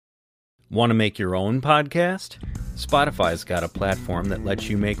Want to make your own podcast? Spotify's got a platform that lets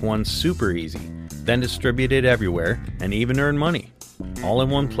you make one super easy, then distribute it everywhere and even earn money, all in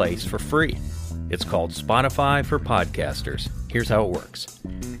one place for free. It's called Spotify for Podcasters. Here's how it works.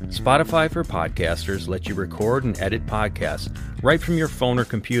 Spotify for Podcasters lets you record and edit podcasts right from your phone or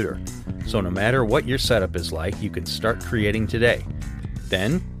computer. So no matter what your setup is like, you can start creating today.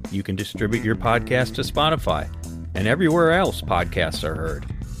 Then you can distribute your podcast to Spotify and everywhere else podcasts are heard.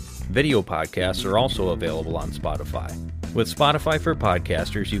 Video podcasts are also available on Spotify. With Spotify for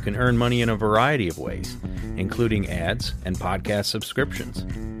Podcasters, you can earn money in a variety of ways, including ads and podcast subscriptions.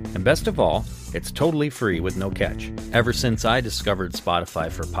 And best of all, it's totally free with no catch. Ever since I discovered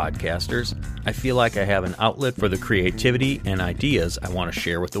Spotify for Podcasters, I feel like I have an outlet for the creativity and ideas I want to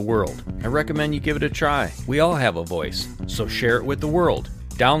share with the world. I recommend you give it a try. We all have a voice, so share it with the world.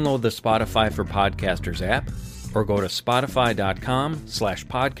 Download the Spotify for Podcasters app, or go to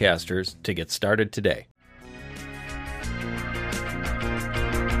spotify.com/podcasters to get started today.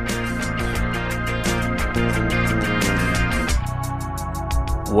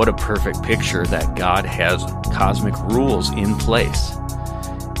 What a perfect picture that God has cosmic rules in place,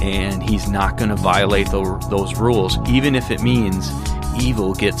 and He's not going to violate those rules, even if it means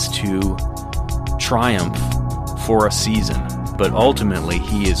evil gets to triumph for a season. But ultimately,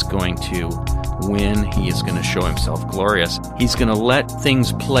 He is going to win. He is going to show Himself glorious. He's going to let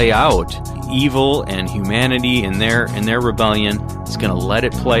things play out. Evil and humanity in their rebellion, He's going to let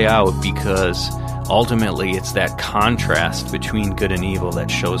it play out, because ultimately it's that contrast between good and evil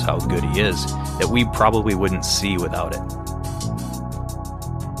that shows how good He is, that we probably wouldn't see without it.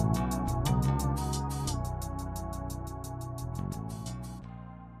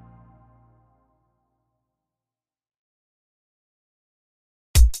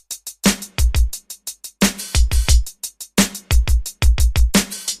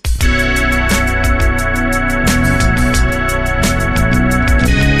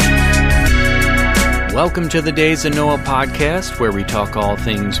 Welcome to the Days of Noah podcast, where we talk all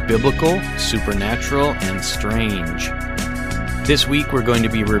things biblical, supernatural, and strange. This week we're going to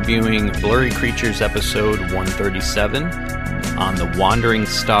be reviewing Blurry Creatures episode 137 on the Wandering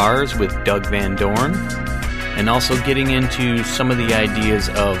Stars with Doug Van Dorn, and also getting into some of the ideas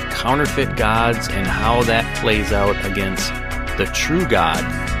of counterfeit gods and how that plays out against the true God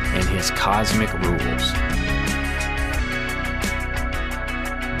and His cosmic rules.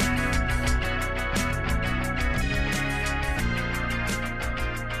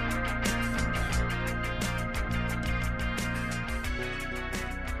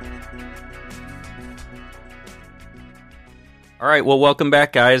 All right, well, welcome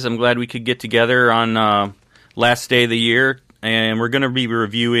back, guys. I'm glad we could get together on last day of the year, and we're going to be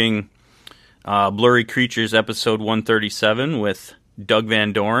reviewing Blurry Creatures episode 137 with Doug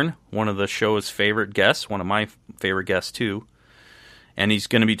Van Dorn, one of the show's favorite guests, one of my favorite guests, too. And he's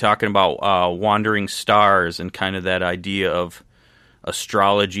going to be talking about wandering stars and kind of that idea of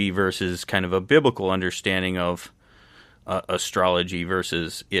astrology versus kind of a biblical understanding of astrology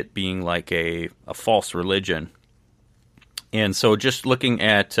versus it being like a false religion. And so just looking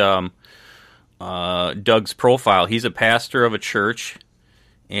at Doug's profile, he's a pastor of a church,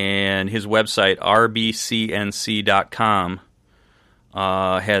 and his website, rbcnc.com,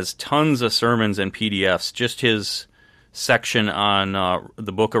 has tons of sermons and PDFs. Just his section on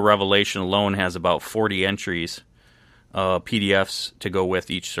the book of Revelation alone has about 40 entries, PDFs to go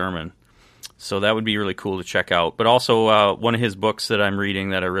with each sermon. So that would be really cool to check out. But also one of his books that I'm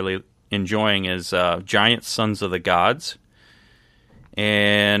reading that I'm really enjoying is Giant Sons of the Gods.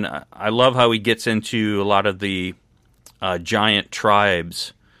 And I love how he gets into a lot of the giant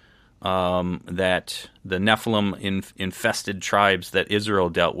tribes that the Nephilim infested tribes that Israel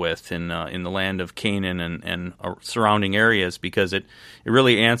dealt with in the land of Canaan and surrounding areas, because it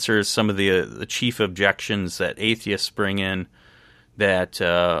really answers some of the chief objections that atheists bring in, that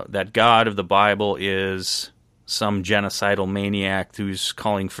God of the Bible is some genocidal maniac who's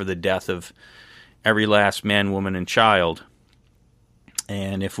calling for the death of every last man, woman, and child.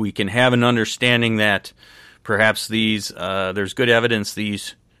 And if we can have an understanding that perhaps there's good evidence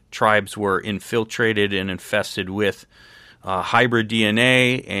these tribes were infiltrated and infested with hybrid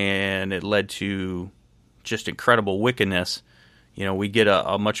DNA, and it led to just incredible wickedness, we get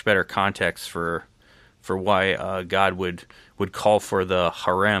a much better context for why God would call for the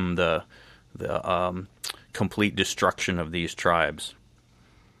harem, the complete destruction of these tribes.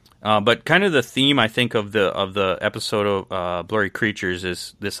 But kind of the theme, I think, of the episode of Blurry Creatures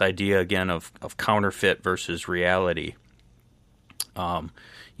is this idea again of counterfeit versus reality. I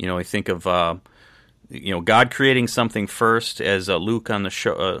think of God creating something first, as Luke on the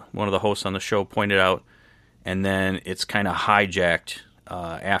show, one of the hosts on the show, pointed out, and then it's kind of hijacked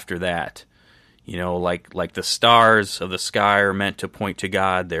after that. Like the stars of the sky are meant to point to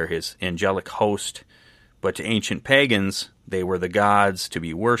God; they're His angelic host. But to ancient pagans, they were the gods to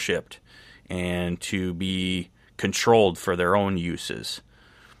be worshipped and to be controlled for their own uses.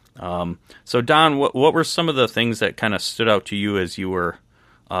 So, Don, what were some of the things that kind of stood out to you as you were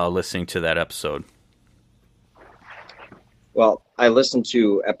listening to that episode? Well, I listened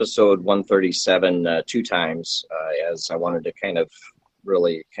to episode 137 two times as I wanted to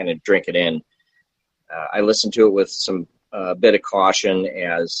really drink it in. I listened to it with some bit of caution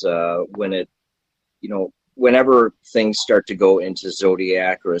as whenever things start to go into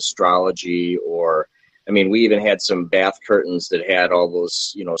zodiac or astrology, or we even had some bath curtains that had all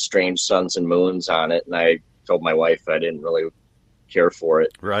those, strange suns and moons on it. And I told my wife I didn't really care for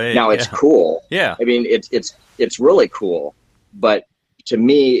it. Right. Now it's cool. Yeah. It's really cool. But to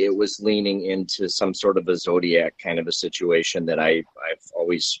me, it was leaning into some sort of a zodiac kind of a situation that I've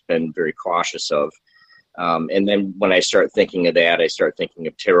always been very cautious of. And then when I start thinking of that, I start thinking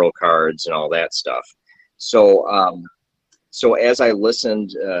of tarot cards and all that stuff. So as I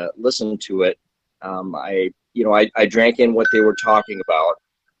listened to it, I drank in what they were talking about.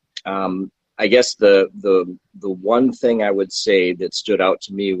 I guess the one thing I would say that stood out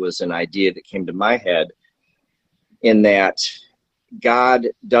to me was an idea that came to my head, in that God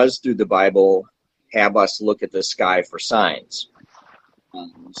does, through the Bible, have us look at the sky for signs.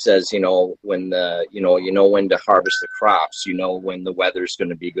 Says, when when to harvest the crops, when the weather's going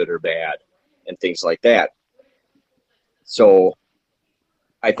to be good or bad, and things like that. So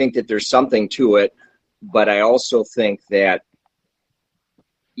I think that there's something to it, but I also think that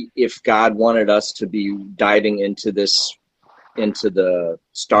if God wanted us to be diving into the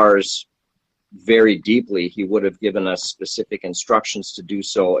stars very deeply, He would have given us specific instructions to do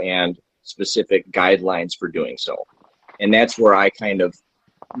so and specific guidelines for doing so. And that's where I kind of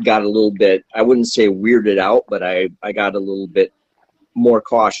got a little bit, I wouldn't say weirded out, but I got a little bit more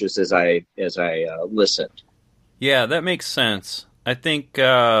cautious as I listened. Yeah, that makes sense. I think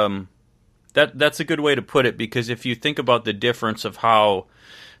that's a good way to put it, because if you think about the difference of how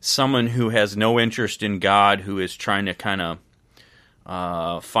someone who has no interest in God, who is trying to kind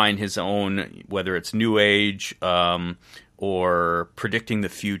of find his own, whether it's New Age or predicting the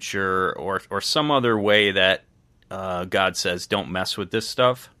future or some other way that God says don't mess with this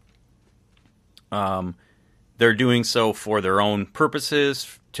stuff, they're doing so for their own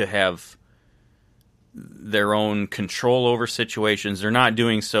purposes, to have their own control over situations. They're not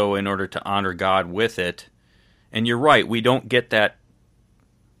doing so in order to honor God with it. And you're right, we don't get that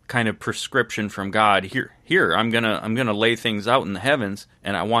kind of prescription from God. Here, I'm gonna lay things out in the heavens,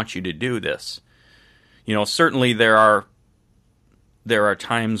 and I want you to do this. Certainly there are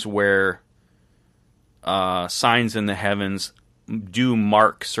times where signs in the heavens do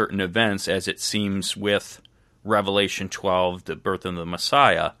mark certain events, as it seems with Revelation 12, the birth of the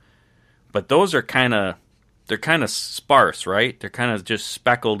Messiah. But those are they're kind of sparse, right? They're kind of just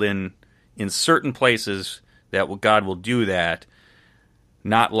speckled in certain places that God will do that.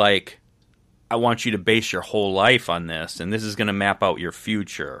 Not like, I want you to base your whole life on this, and this is going to map out your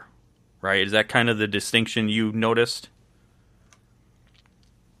future, right? Is that kind of the distinction you noticed?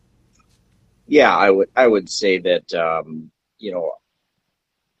 Yeah, I would say that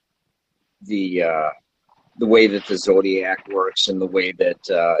the way that the zodiac works, and the way that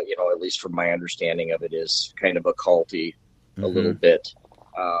at least from my understanding of it, is kind of occulty a little bit,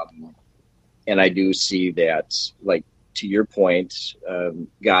 and I do see that, like, to your point,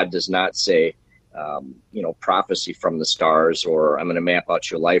 God does not say prophecy from the stars, or I'm going to map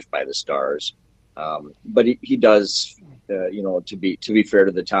out your life by the stars, but he does. To be fair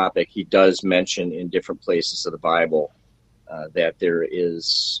to the topic, he does mention in different places of the Bible that there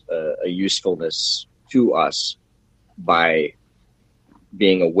is a usefulness to us by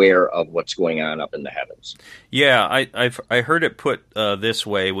being aware of what's going on up in the heavens. Yeah, I heard it put this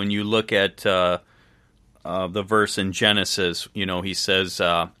way. When you look at the verse in Genesis, he says,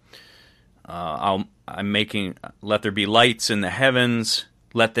 I'm making, let there be lights in the heavens,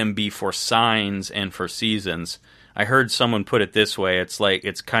 let them be for signs and for seasons. I heard someone put it this way: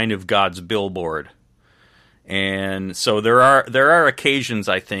 it's kind of God's billboard. And so there are occasions,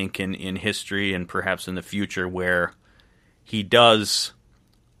 I think, in history and perhaps in the future, where he does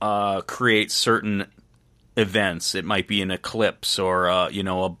create certain events. It might be an eclipse or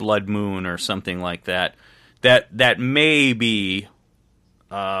a blood moon or something like that. That may be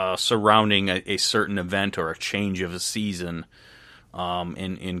surrounding a certain event or a change of a season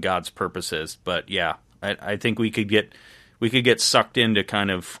in God's purposes. But yeah, I think we could get sucked into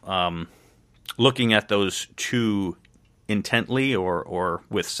kind of looking at those two intently, or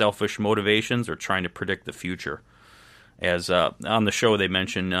with selfish motivations, or trying to predict the future. As on the show they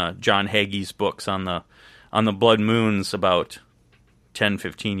mentioned John Hagee's books on the blood moons about 10,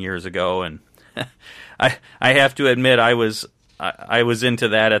 15 years ago, and I have to admit I was into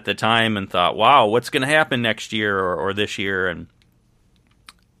that at the time and thought, wow, what's going to happen next year or this year? And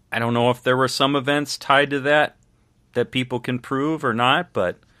I don't know if there were some events tied to that people can prove or not,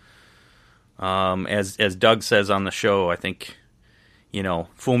 but as Doug says on the show, I think,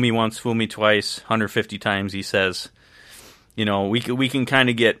 fool me once, fool me twice, 150 times, he says, we can kind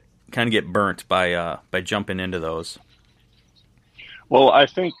of get burnt by jumping into those. Well, I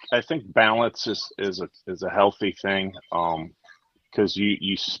think balance is a healthy thing, because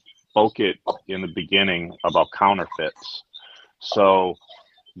you spoke it in the beginning about counterfeits. So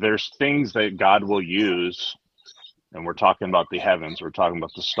there's things that God will use, and we're talking about the heavens, we're talking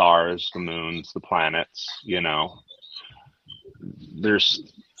about the stars, the moons, the planets.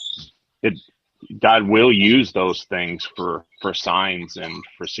 God will use those things for signs and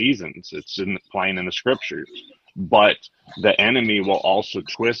for seasons. It's plain in the scriptures. But the enemy will also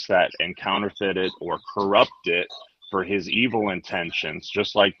twist that and counterfeit it or corrupt it for his evil intentions.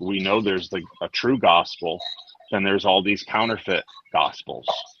 Just like we know there's a true gospel, then there's all these counterfeit gospels.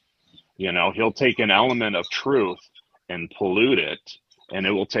 He'll take an element of truth and pollute it, and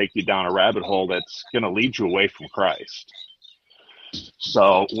it will take you down a rabbit hole that's going to lead you away from Christ.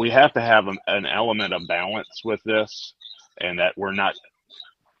 So we have to have an element of balance with this, and that we're not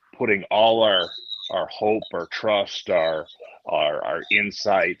putting all our hope, our trust, our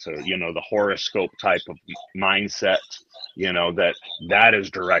insights, or the horoscope type of mindset, that is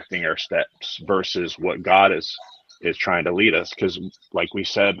directing our steps versus what God is trying to lead us. Because like we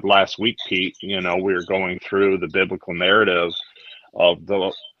said last week, Pete, we were going through the biblical narrative of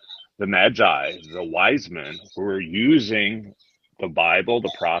the Magi, the wise men, who were using the Bible,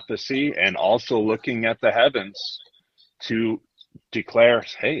 the prophecy, and also looking at the heavens to declare,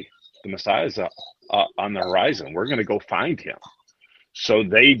 hey, the Messiah is on the horizon. We're going to go find him. So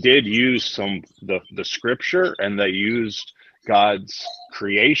they did use the scripture, and they used God's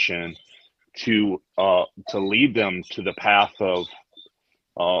creation to lead them to the path of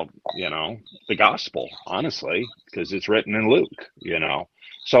the gospel, honestly, because it's written in Luke.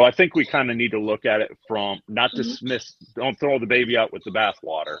 So I think we kind of need to look at it from, not dismiss, don't throw the baby out with the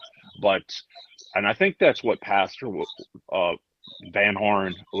bathwater, and I think that's what Pastor Van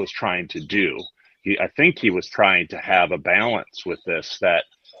Horn was trying to do. I think he was trying to have a balance with this, that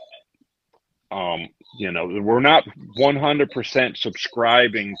we're not 100%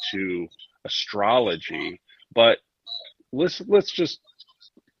 subscribing to astrology, but let's just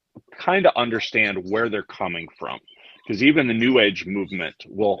kind of understand where they're coming from, because even the New Age movement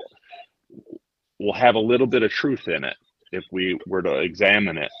will have a little bit of truth in it if we were to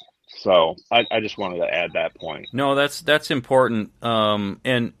examine it. So I just wanted to add that point. No, that's important.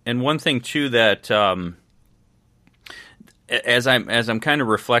 And one thing too, that as I'm kind of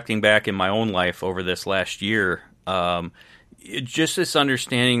reflecting back in my own life over this last year, just this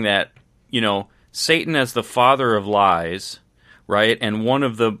understanding that Satan as the father of lies, right? And one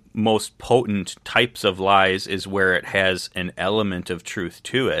of the most potent types of lies is where it has an element of truth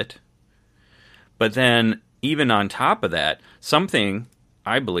to it. But then even on top of that, something,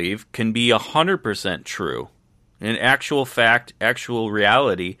 I believe, can be 100% true, an actual fact, actual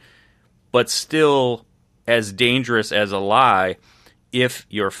reality, but still as dangerous as a lie if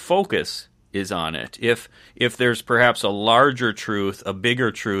your focus is on it. If there's perhaps a larger truth, a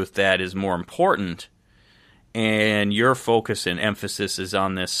bigger truth that is more important, and your focus and emphasis is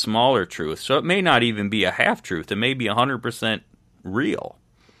on this smaller truth. So it may not even be a half-truth. It may be 100% real.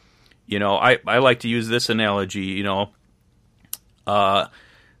 I like to use this analogy,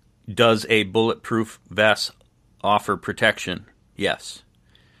 does a bulletproof vest offer protection? Yes.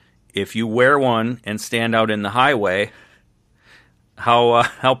 If you wear one and stand out in the highway,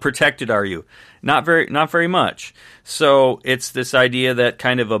 how protected are you? Not very much. So it's this idea that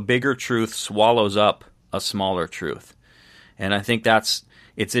kind of a bigger truth swallows up a smaller truth. And I think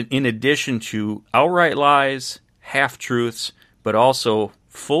it's in addition to outright lies, half-truths, but also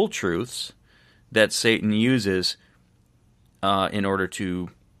full truths that Satan uses in order to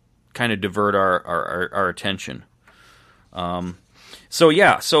kind of divert our attention. So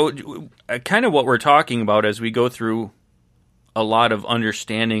kind of what we're talking about as we go through a lot of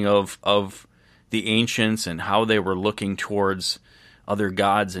understanding of the ancients and how they were looking towards other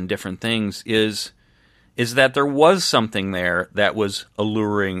gods and different things is is that there was something there that was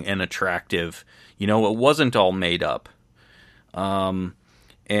alluring and attractive. It wasn't all made up. And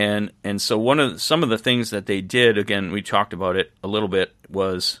so some of the things that they did, again, we talked about it a little bit,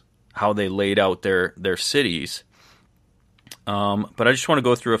 was how they laid out their cities. But I just want to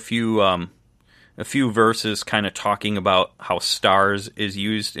go through a few verses, kind of talking about how stars is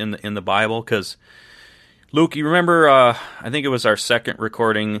used in the Bible. Because Luke, you remember? I think it was our second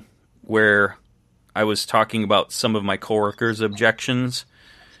recording where I was talking about some of my coworkers' objections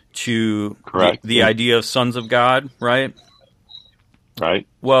to the idea of sons of God, right? Right.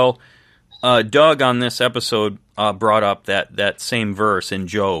 Well, Doug on this episode brought up that same verse in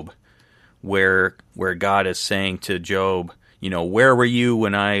Job, where God is saying to Job, where were you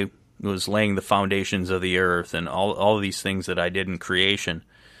when I was laying the foundations of the earth, and all of these things that I did in creation.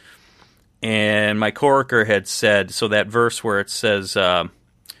 And my coworker had said, so that verse where it says,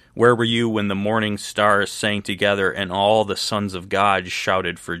 where were you when the morning stars sang together and all the sons of God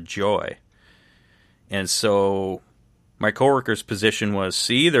shouted for joy? And so my coworker's position was,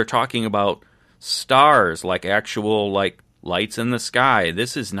 see, they're talking about stars, like actual lights in the sky.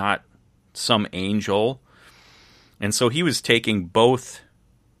 This is not some angel. And so he was taking both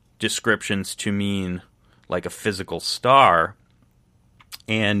descriptions to mean like a physical star.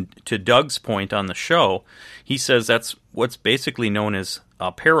 And to Doug's point on the show, he says that's what's basically known as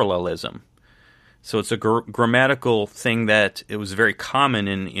parallelism. So it's a grammatical thing that it was very common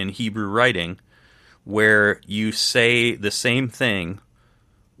in Hebrew writing, where you say the same thing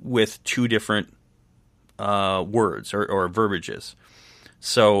with two different words or verbiages.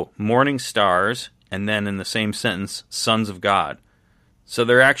 So morning stars, and then in the same sentence, sons of God. So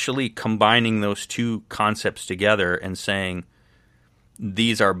they're actually combining those two concepts together and saying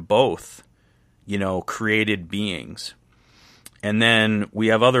these are both, created beings. And then we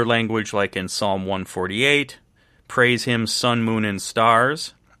have other language like in Psalm 148, praise him, sun, moon, and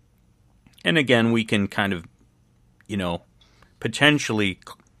stars. And again, we can kind of, potentially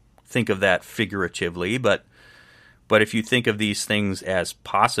think of that figuratively, but if you think of these things as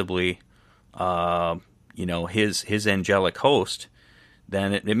possibly, his angelic host,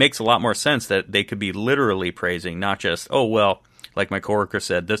 then it makes a lot more sense that they could be literally praising, not just, like my coworker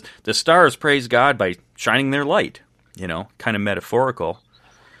said, the stars praise God by shining their light, kind of metaphorical.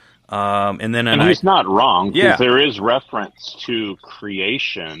 And he's not wrong, because Yeah. there is reference to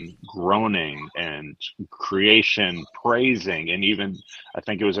creation groaning and creation praising, and even I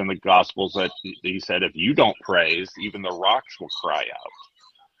think it was in the Gospels that he said, if you don't praise, even the rocks will cry out.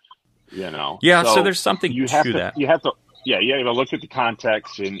 Yeah, so there's something to that. You have to look at the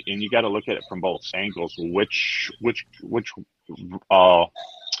context, and you got to look at it from both angles. Which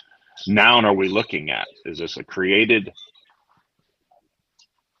noun are we looking at? Is this a created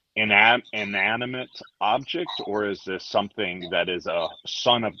inanimate object, or is this something that is a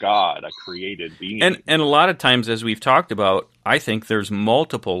son of God, a created being? And a lot of times, as we've talked about, I think there's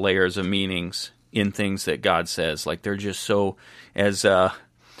multiple layers of meanings in things that God says. Like they're just so, as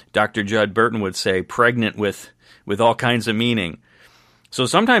Dr. Judd Burton would say, pregnant with all kinds of meaning. So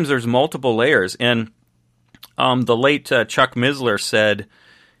sometimes there's multiple layers. And the late Chuck Missler said,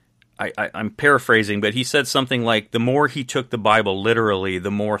 I'm paraphrasing, but he said something like, the more he took the Bible literally,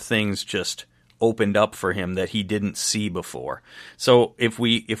 the more things just opened up for him that he didn't see before. So if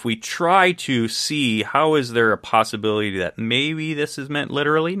we try to see how is there a possibility that maybe this is meant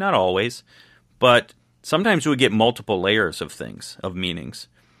literally, not always, but sometimes we get multiple layers of things, of meanings.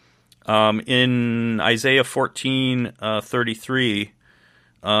 In Isaiah 14:33,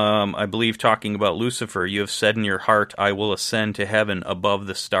 I believe talking about Lucifer, you have said in your heart, I will ascend to heaven above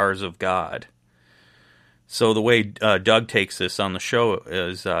the stars of God. So the way Doug takes this on the show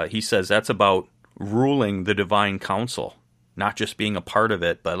is he says that's about ruling the divine council, not just being a part of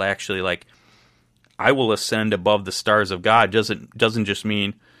it, but actually like, I will ascend above the stars of God doesn't just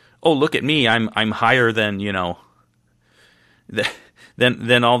mean, oh, look at me, I'm higher than,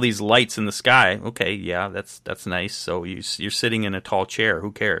 than all these lights in the sky. Okay, yeah, that's nice. So you're sitting in a tall chair.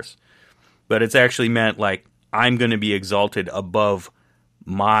 Who cares? But it's actually meant like, I'm going to be exalted above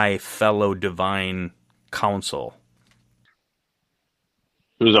my fellow divine council.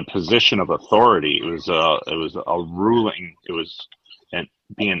 It was a position of authority. It was a ruling. It was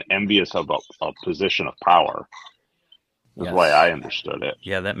being envious of a position of power. That's the way I understood it.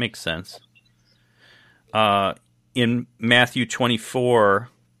 Yeah, that makes sense. In Matthew 24,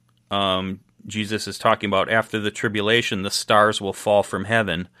 Jesus is talking about after the tribulation, the stars will fall from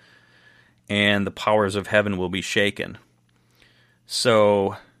heaven, and the powers of heaven will be shaken.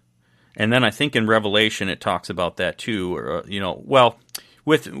 So, and then I think in Revelation it talks about that too.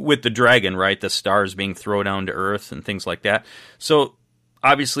 with the dragon, right? The stars being thrown down to Earth and things like that. So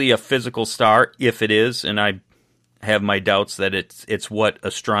obviously a physical star, if it is, and I have my doubts that it's what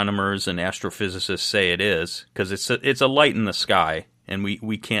astronomers and astrophysicists say it is, because it's a light in the sky, and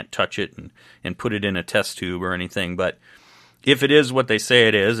we can't touch it and put it in a test tube or anything. But if it is what they say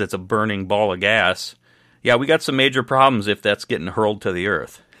it is, it's a burning ball of gas. Yeah, we got some major problems if that's getting hurled to the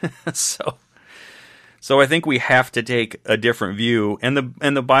Earth. So I think we have to take a different view, and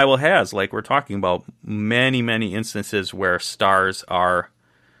the Bible has, like we're talking about, many, many instances where stars are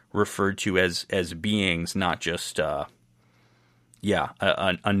referred to as beings, not just a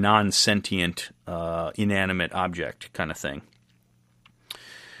non-sentient, inanimate object kind of thing.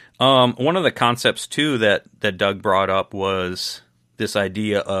 One of the concepts too that Doug brought up was this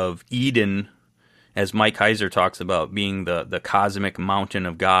idea of Eden, as Mike Heiser talks about, being the cosmic mountain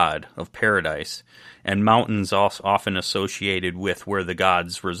of God, of paradise, and mountains often associated with where the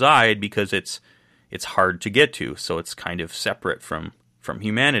gods reside because it's hard to get to, so it's kind of separate from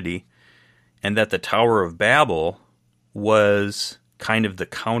humanity, and that the Tower of Babel was kind of the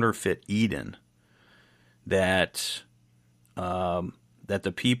counterfeit Eden, that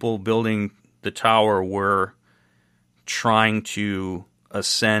the people building the tower were trying to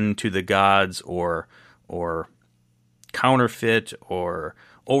ascend to the gods or counterfeit or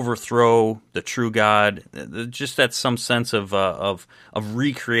overthrow the true God. Just that some sense of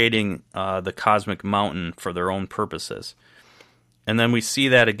recreating the cosmic mountain for their own purposes. And then we see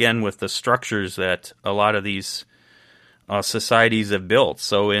that again with the structures that a lot of these societies have built.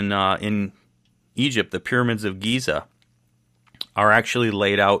 So in Egypt, the pyramids of Giza are actually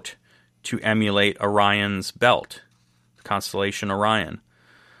laid out to emulate Orion's belt, the constellation Orion.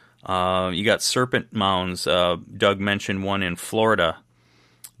 You got serpent mounds. Doug mentioned one in Florida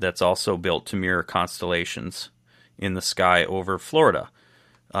that's also built to mirror constellations in the sky over Florida.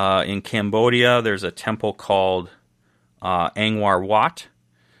 In Cambodia, there's a temple called Angkor Wat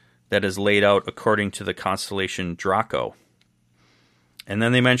that is laid out according to the constellation Draco. And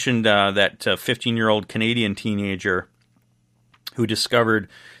then they mentioned that 15-year-old Canadian teenager who discovered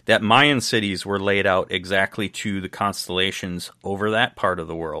that Mayan cities were laid out exactly to the constellations over that part of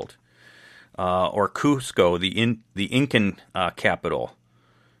the world. Or Cusco, the Incan capital.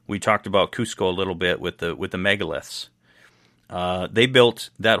 We talked about Cusco a little bit with the megaliths. They built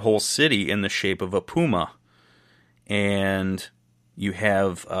that whole city in the shape of a puma. And you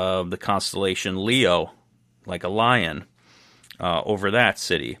have the constellation Leo, like a lion, over that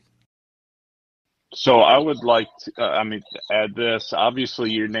city. So I would like to add this.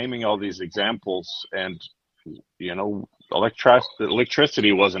 Obviously, you're naming all these examples, and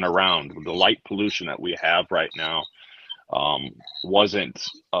electricity wasn't around. The light pollution that we have right now wasn't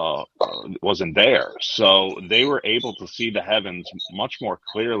there. So they were able to see the heavens much more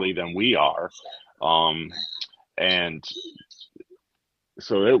clearly than we are, and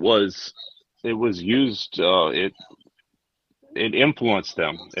so it was used. It influenced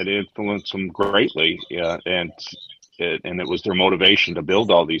them. It influenced them greatly, and it was their motivation to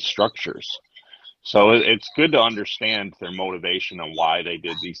build all these structures. So it's good to understand their motivation and why they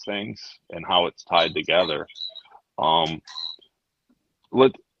did these things and how it's tied together. I'd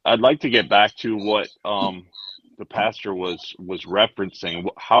like to get back to what the pastor was referencing.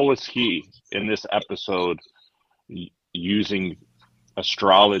 How was he in this episode using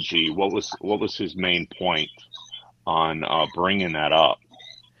astrology? What was his main point on bringing that up?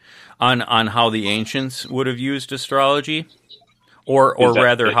 On how the ancients would have used astrology, or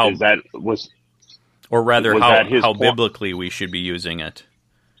rather how biblically we should be using it.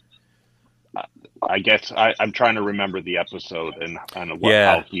 I guess I'm trying to remember the episode and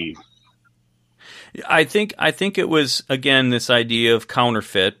how he. I think it was, again, this idea of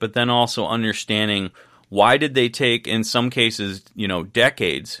counterfeit, but then also understanding why did they take, in some cases,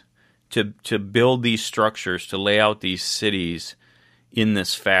 decades to build these structures, to lay out these cities in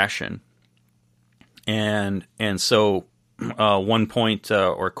this fashion. And so one point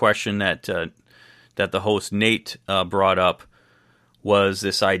or question that the host Nate brought up was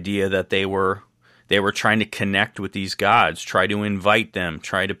this idea that they were trying to connect with these gods, try to invite them,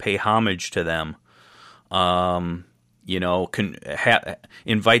 try to pay homage to them,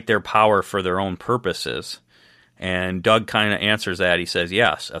 invite their power for their own purposes. And Doug kind of answers that. He says,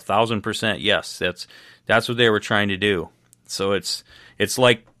 yes, 1,000% yes. That's what they were trying to do. So it's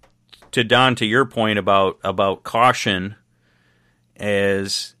like, to Don, to your point about caution,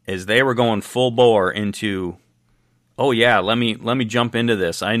 as they were going full bore into, oh yeah, let me jump into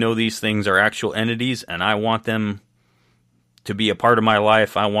this. I know these things are actual entities, and I want them to be a part of my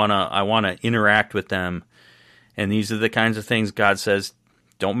life. I wanna interact with them, and these are the kinds of things God says,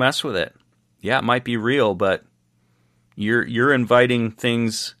 don't mess with it. Yeah, it might be real, but you're inviting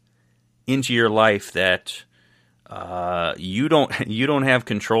things into your life that you don't have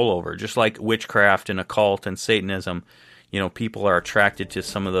control over. Just like witchcraft and occult and Satanism, people are attracted to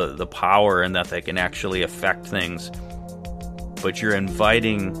some of the power and that they can actually affect things. But you're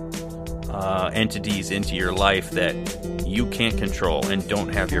inviting entities into your life that you can't control and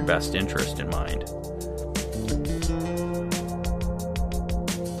don't have your best interest in mind.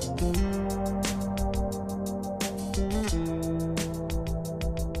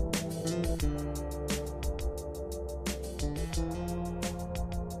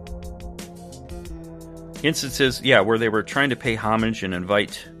 Instances, where they were trying to pay homage and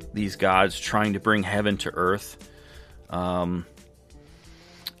invite these gods, trying to bring heaven to earth. And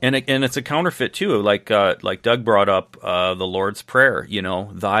it's a counterfeit too, like Doug brought up the Lord's Prayer.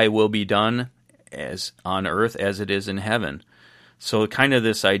 Thy will be done as on earth as it is in heaven. So kind of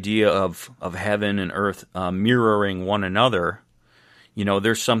this idea of heaven and earth mirroring one another.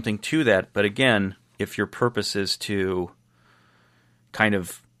 There's something to that. But again, if your purpose is to kind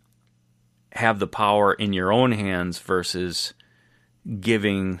of have the power in your own hands versus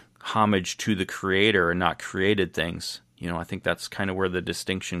giving homage to the Creator and not created things, I think that's kind of where the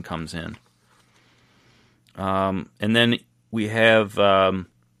distinction comes in. And then we have, so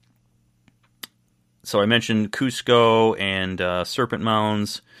I mentioned Cusco and Serpent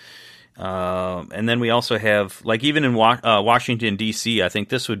Mounds. And then we also have, like even in Washington, D.C., I think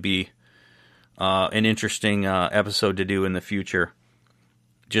this would be an interesting episode to do in the future.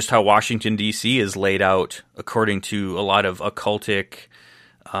 Just how Washington, D.C. is laid out according to a lot of occultic,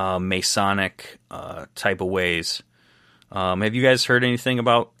 Masonic type of ways. Have you guys heard anything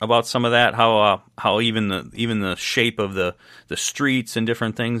about some of that? How even the shape of the streets and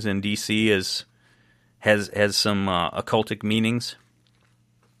different things in D.C. has some occultic meanings?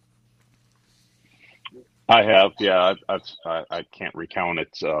 I have, yeah. I can't recount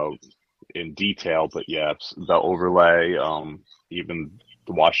it in detail, but yeah, it's the overlay, even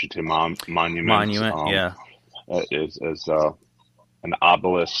the Washington Monument, is an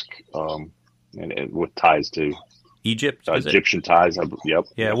obelisk, and with ties to Egypt, Egyptian ties. Yep.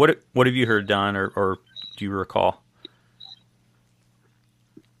 Yeah. What have you heard, Don, or do you recall?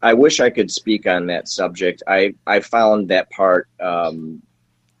 I wish I could speak on that subject. I found that part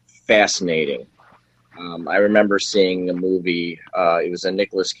fascinating. I remember seeing a movie. It was a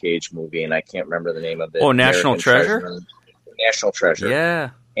Nicolas Cage movie, and I can't remember the name of it. Oh, National Treasure? National Treasure.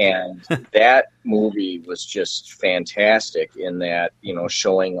 Yeah. And that movie was just fantastic in that,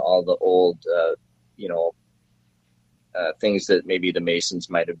 showing all the old, things that maybe the Masons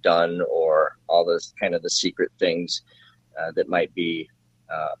might have done, or all those kind of the secret things that might be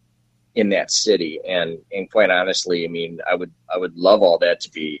in that city. And quite honestly, I mean, I would love all that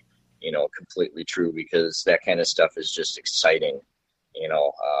to be, completely true, because that kind of stuff is just exciting,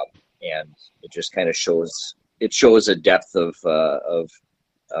 and it just kind of shows a depth of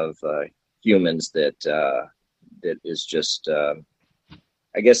humans that is just,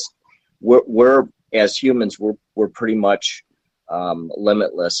 I guess we're as humans, we're pretty much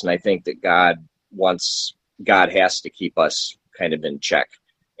limitless. And I think that God has to keep us kind of in check,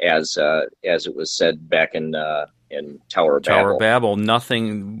 as it was said back in Tower of Babel. Tower of Babel.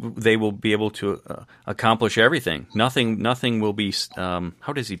 Nothing. They will be able to accomplish everything. Nothing will be.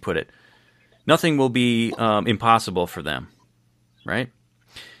 How does he put it? Nothing will be impossible for them. Right.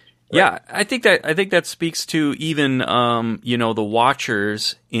 Yeah, I think that speaks to even the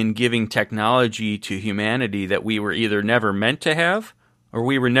Watchers in giving technology to humanity that we were either never meant to have, or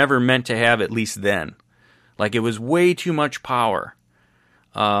we were never meant to have, at least then. Like, it was way too much power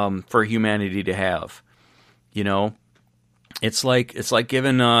for humanity to have. It's like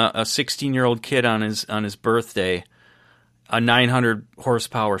giving a 16-year-old kid on his birthday a 900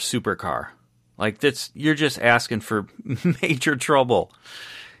 horsepower supercar. Like, you're just asking for major trouble.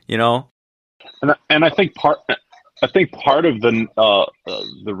 And I think part of the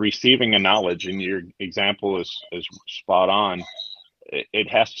receiving a knowledge, and your example is spot on. It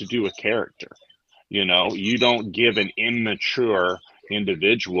has to do with character. You don't give an immature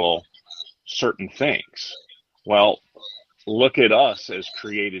individual certain things. Well, look at us as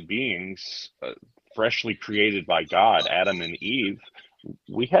created beings, freshly created by God, Adam and Eve.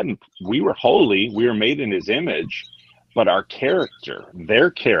 We were holy. We were made in His image. But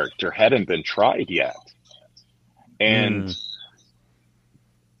their character hadn't been tried yet. And,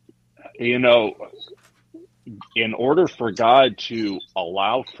 in order for God to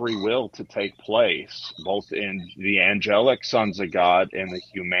allow free will to take place, both in the angelic sons of God and the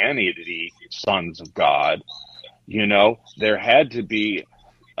humanity sons of God, there had to be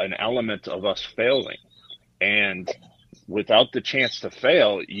an element of us failing. And without the chance to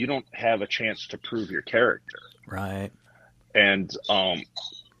fail, you don't have a chance to prove your character. Right. And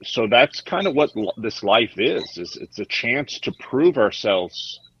so that's kind of what this life is it's a chance to prove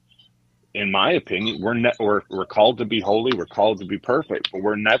ourselves. In my opinion, we're called to be holy, we're called to be perfect, but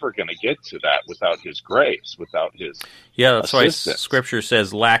we're never going to get to that without his grace, without his that's assistance. why Scripture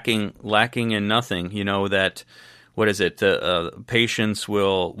says lacking in nothing. You know that, what is it? The patience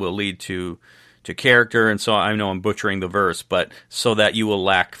will lead to character, and so I know I'm butchering the verse, but so that you will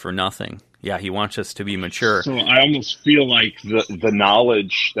lack for nothing. Yeah, he wants us to be mature. So I almost feel like the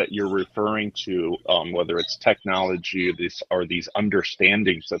knowledge that you're referring to, whether it's technology or these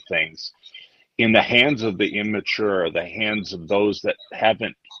understandings of things, in the hands of the immature, the hands of those that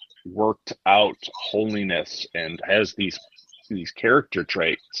haven't worked out holiness and has these character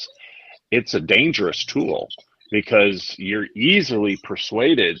traits, it's a dangerous tool because you're easily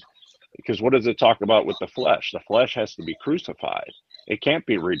persuaded. Because what does it talk about with the flesh? The flesh has to be crucified. It can't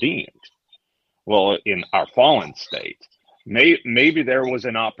be redeemed. Well, in our fallen state, maybe there was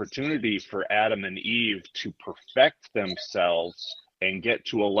an opportunity for Adam and Eve to perfect themselves and get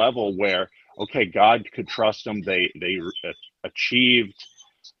to a level where, okay, God could trust them. They achieved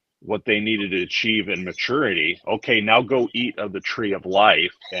what they needed to achieve in maturity. Okay, now go eat of the tree of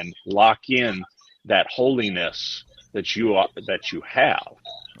life and lock in that holiness that you have.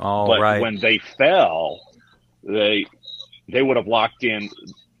 But when they fell, they would have locked in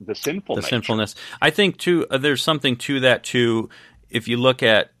the sinfulness. I think too, there's something to that too. If you look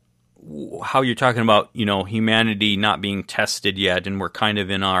at how you're talking about, humanity not being tested yet, and we're kind of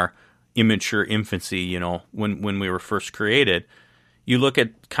in our immature infancy, when we were first created. You look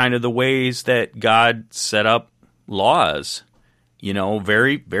at kind of the ways that God set up laws,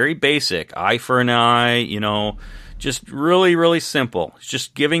 very, very basic, eye for an eye, just really, really simple. It's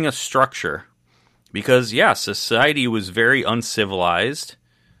just giving a structure. Because, society was very uncivilized,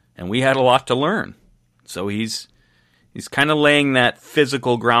 and we had a lot to learn. So he's kind of laying that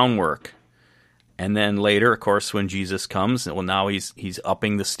physical groundwork. And then later, of course, when Jesus comes, well, now he's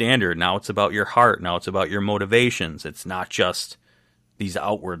upping the standard. Now it's about your heart. Now it's about your motivations. It's not just these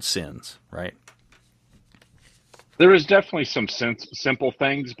outward sins, right? There is definitely some simple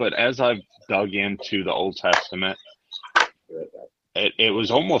things, but as I've dug into the Old Testament, it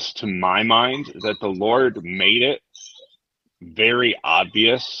was almost, to my mind, that the Lord made it very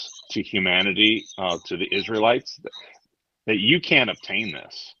obvious to humanity, to the Israelites, that you can't obtain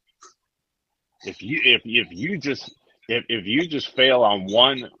this. If you just fail on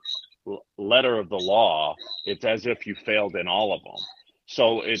one letter of the law, it's as if you failed in all of them.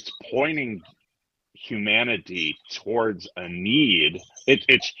 So it's pointing humanity towards a need.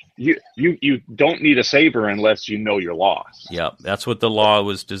 It's you don't need a savior unless you know you're lost. Yeah, that's what the law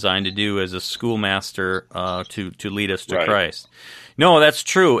was designed to do, as a schoolmaster to lead us to Christ. No, that's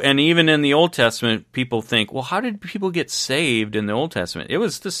true. And even in the Old Testament, people think, well, how did people get saved in the Old Testament? It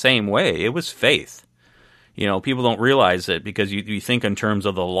was the same way. It was faith. People don't realize it because you think in terms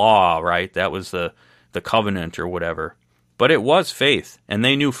of the law, right? That was the covenant or whatever. But it was faith, and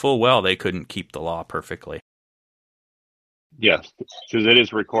they knew full well they couldn't keep the law perfectly. Yes, because it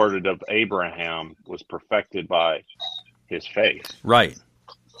is recorded of Abraham was perfected by his faith. Right.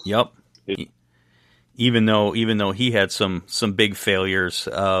 Yep. Even though he had some big failures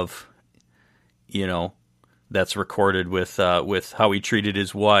of, that's recorded with how he treated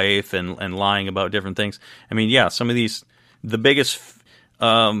his wife and lying about different things. I mean, some of these, the biggest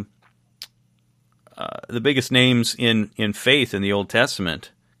names in faith in the Old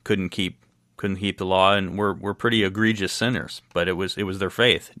Testament couldn't keep the law, and were pretty egregious sinners. But it was their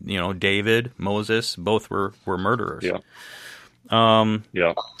faith. David, Moses, both were murderers. Yeah.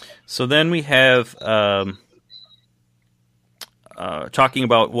 So then we have talking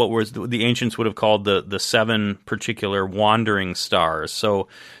about what was the ancients would have called the seven particular wandering stars. So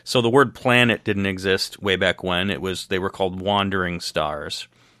the word planet didn't exist way back when. They were called wandering stars.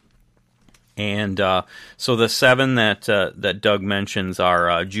 And so the seven that Doug mentions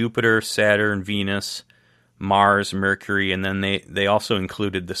are Jupiter, Saturn, Venus, Mars, Mercury, and then they also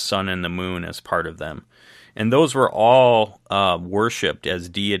included the sun and the moon as part of them. And those were all worshipped as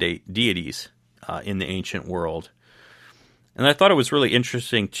deities in the ancient world. And I thought it was really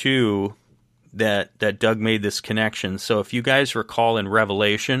interesting, too, that Doug made this connection. So if you guys recall in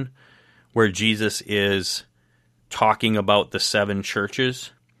Revelation, where Jesus is talking about the seven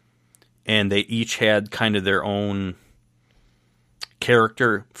churches, and they each had kind of their own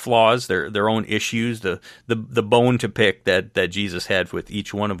character flaws, their own issues. The bone to pick that Jesus had with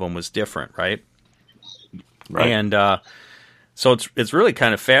each one of them was different, right? Right. And So it's really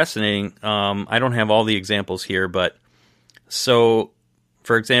kind of fascinating. I don't have all the examples here, but so,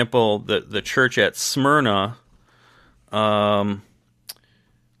 for example, the church at Smyrna,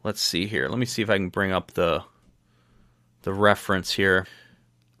 let's see here. Let me see if I can bring up the reference here.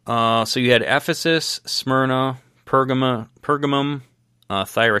 So you had Ephesus, Smyrna, Pergamum,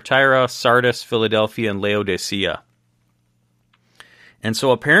 Thyatira, Sardis, Philadelphia, and Laodicea. And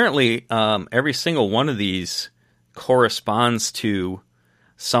so apparently every single one of these corresponds to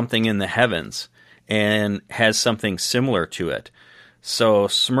something in the heavens and has something similar to it. So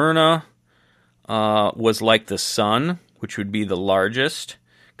Smyrna was like the sun, which would be the largest,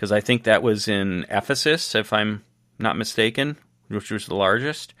 because I think that was in Ephesus, if I'm not mistaken, which was the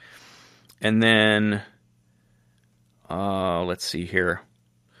largest. And then, let's see here.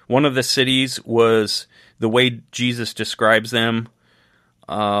 One of the cities was, the way Jesus describes them,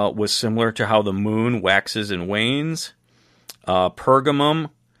 was similar to how the moon waxes and wanes. Pergamum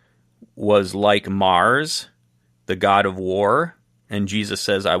was like Mars, the god of war, and Jesus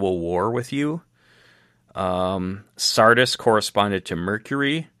says, I will war with you. Sardis corresponded to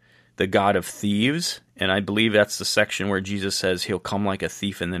Mercury, the god of thieves, and I believe that's the section where Jesus says he'll come like a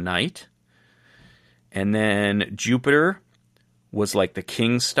thief in the night. And then Jupiter was like the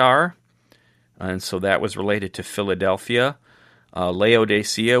king's star, and so that was related to Philadelphia.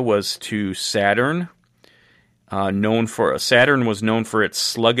 Laodicea was to Saturn. Saturn was known for its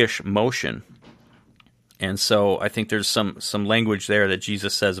sluggish motion. And so I think there's some language there that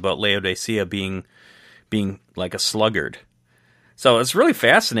Jesus says about Laodicea being like a sluggard. So it's really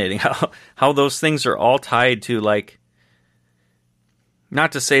fascinating how those things are all tied to, like,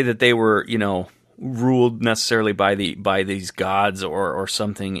 not to say that they were, ruled necessarily by these gods or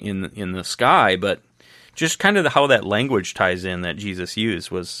something in the sky, but just kind of how that language ties in that Jesus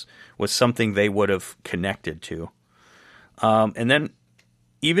used was something they would have connected to. And then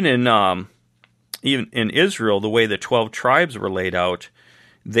even in Israel, the way the 12 tribes were laid out,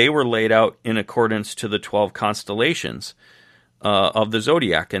 they were laid out in accordance to the 12 constellations of the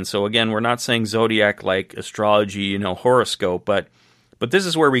zodiac. And so again, we're not saying zodiac like astrology, horoscope, but this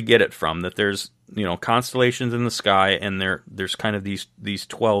is where we get it from, that there's, constellations in the sky, and there's kind of these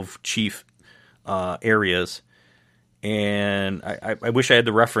 12 chief areas. And I wish I had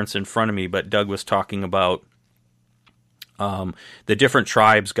the reference in front of me, but Doug was talking about the different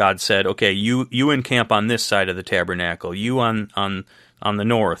tribes. God said, okay, you encamp on this side of the tabernacle, you on the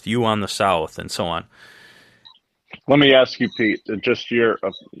north, you on the south, and so on. Let me ask you, Pete, just your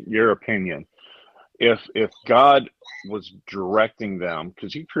opinion. If God was directing them,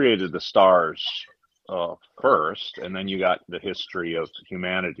 because he created the stars first, and then you got the history of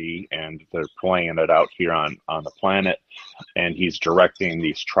humanity, and they're playing it out here on the planet, and he's directing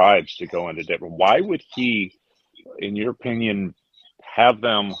these tribes to go into different. Why would he, in your opinion, have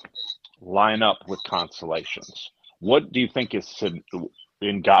them line up with constellations? What do you think is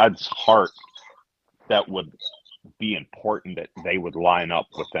in God's heart that would be important that they would line up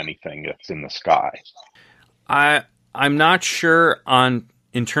with anything that's in the sky? I'm not sure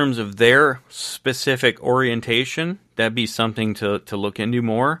in terms of their specific orientation. That'd be something to look into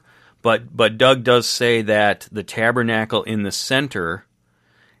more. But Doug does say that the tabernacle in the center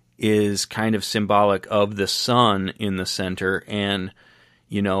is kind of symbolic of the sun in the center. And,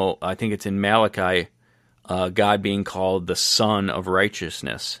 I think it's in Malachi, God being called the Son of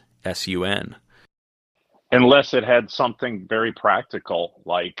Righteousness, S-U-N. Unless it had something very practical,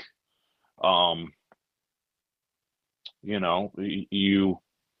 like, you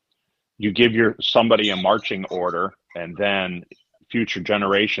give somebody a marching order, and then future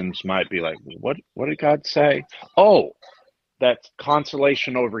generations might be like, what did God say? Oh, that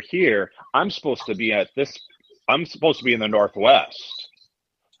constellation over here, I'm supposed to be in the Northwest.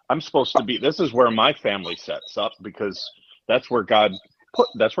 This is where my family sets up, because that's where God put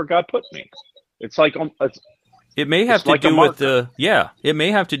me. It's like it may have to do with it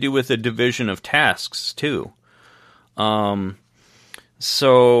may have to do with the division of tasks too.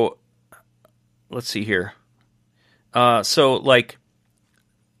 So let's see here. In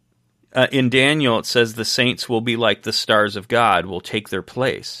Daniel, it says the saints will be like the stars of God, will take their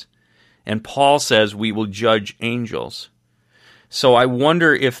place. And Paul says we will judge angels. So I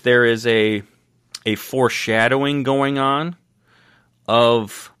wonder if there is a foreshadowing going on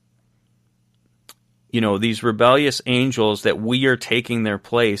of, these rebellious angels, that we are taking their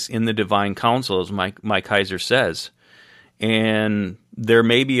place in the divine council, as Mike Heiser says. And there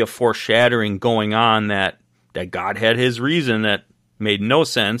may be a foreshadowing going on that God had his reason that made no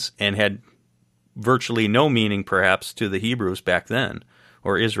sense and had virtually no meaning, perhaps, to the Hebrews back then,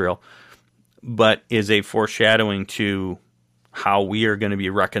 or Israel, but is a foreshadowing to how we are going to be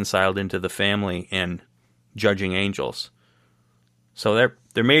reconciled into the family and judging angels. So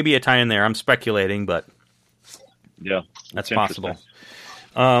there may be a tie in there. I'm speculating, but Yeah, that's possible.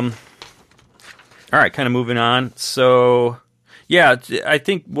 All right, kind of moving on. So, yeah, I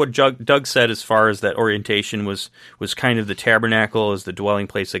think what Doug said as far as that orientation was kind of the tabernacle as the dwelling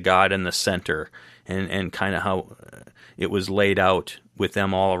place of God in the center, and kind of how it was laid out with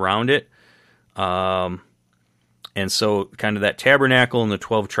them all around it. And so kind of that tabernacle and the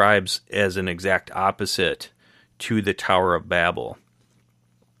 12 tribes as an exact opposite to the Tower of Babel.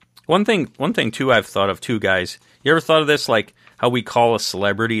 One thing too I've thought of too, guys. You ever thought of this, like how we call a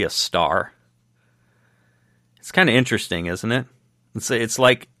celebrity a star? It's kind of interesting, isn't it? It's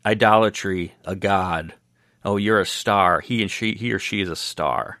like idolatry, a god. Oh, you're a star. He or she is a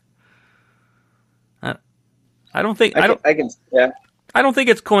star. I don't think I don't think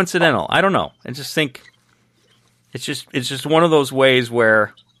it's coincidental. I don't know. I just think it's just one of those ways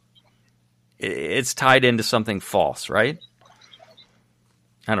where it's tied into something false, right?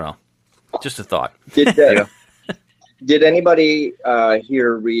 I don't know. Just a thought. Did anybody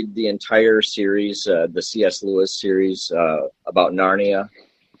here read the entire series, the C.S. Lewis series about Narnia,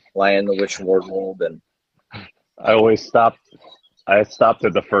 Lion, the Witch, and Wardrobe? And I stopped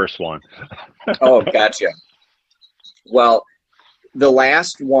at the first one. Oh, gotcha. Well, the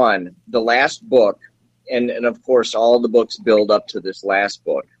last book, and of course all the books build up to this last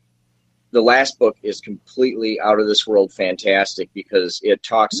book. The last book is completely out of this world fantastic because it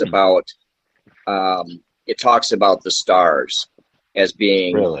talks about the stars as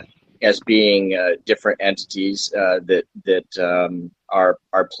being different entities that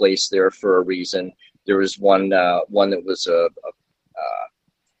are placed there for a reason. There was one that was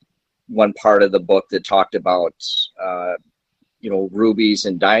one part of the book that talked about rubies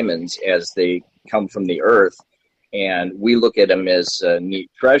and diamonds as they come from the earth, and we look at them as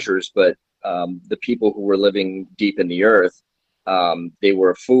neat treasures, but the people who were living deep in the earth, they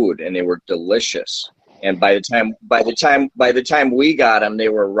were food and they were delicious. And by the time we got them, they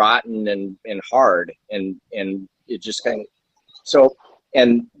were rotten and hard, and it just kind of so.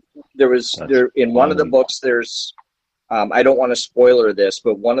 And there in one of the books, there's I don't want to spoiler this,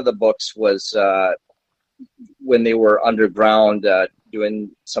 but one of the books was when they were underground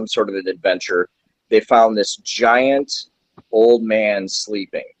doing some sort of an adventure. They found this giant old man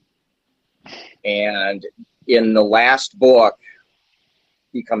sleeping, and in the last book,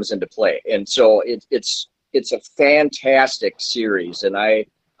 he comes into play. And so it's a fantastic series. And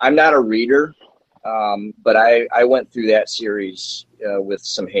I'm not a reader, but I went through that series with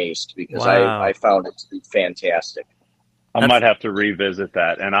some haste because Wow. I found it to be fantastic. I might have to revisit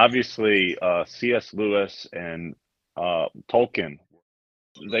that. And obviously, C.S. Lewis and Tolkien,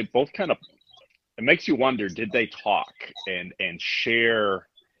 they both kind of, it makes you wonder, did they talk and share?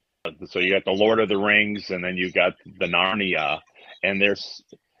 So you got the Lord of the Rings, and then you got the Narnia, and there's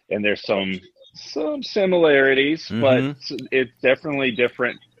some similarities, but it's definitely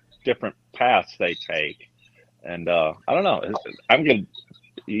different paths they take. And I don't know.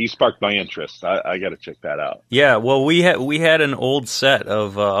 You sparked my interest. I got to check that out. Yeah, well, we had an old set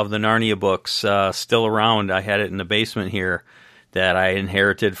of the Narnia books still around. I had it in the basement here that I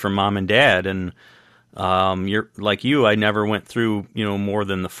inherited from Mom and Dad, and you're like you. I never went through more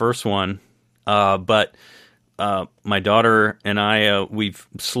than the first one, but my daughter and I we've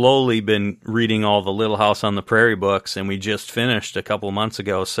slowly been reading all the Little House on the Prairie books, and we just finished a couple of months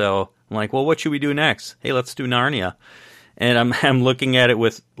ago. So I'm like, well, what should we do next? Hey, let's do Narnia. And I'm looking at it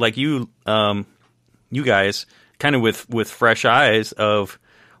with, like you guys, kind of with fresh eyes of,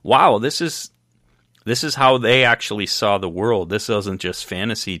 wow, this is how they actually saw the world. This wasn't just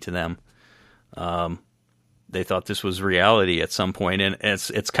fantasy to them. They thought this was reality at some point, and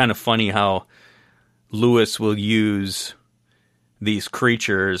it's kind of funny how Lewis will use these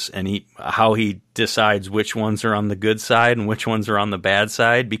creatures and how he decides which ones are on the good side and which ones are on the bad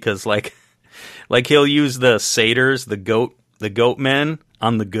side, because like he'll use the satyrs, the goat men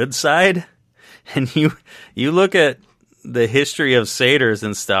on the good side, and you look at the history of satyrs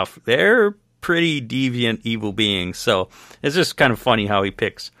and stuff, they're pretty deviant, evil beings. So it's just kind of funny how he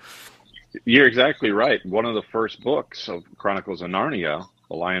picks. You're exactly right. One of the first books of Chronicles of Narnia,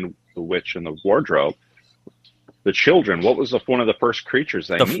 The Lion, the Witch, and the Wardrobe, the children, what was one of the first creatures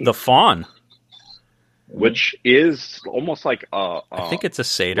they meet? The fawn. Which is almost like I think it's a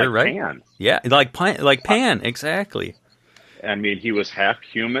satyr, like right? Pan. Yeah, like Pan, exactly. I mean, he was half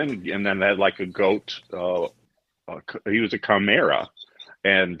human, and then had like a goat. He was a chimera,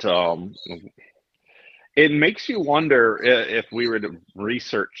 and it makes you wonder if we were to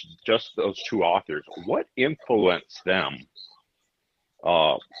research just those two authors, what influenced them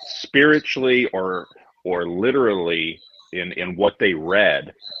spiritually or literally in what they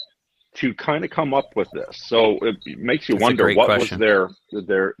read to kind of come up with this. So it makes you That's a wonder great what was question.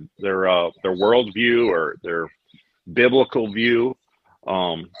 their worldview or their biblical view,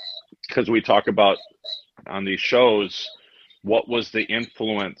 because we talk about on these shows what was the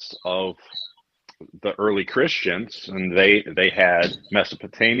influence of the early Christians, and they had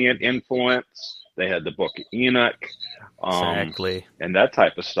Mesopotamian influence. They had the Book of Enoch, Exactly. and that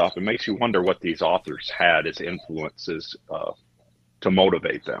type of stuff. It makes you wonder what these authors had as influences to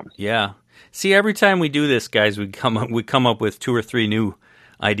motivate them. Yeah. See, every time we do this, guys, we come up with 2 or 3 new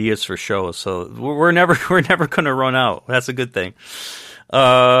ideas for shows. So we're never going to run out. That's a good thing.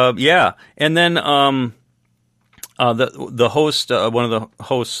 Yeah. And then the host, one of the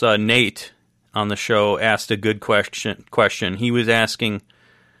hosts, Nate, on the show asked a good question. He was asking,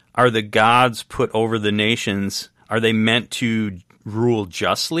 are the gods put over the nations, are they meant to rule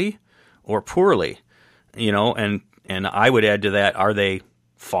justly or poorly? And I would add to that, are they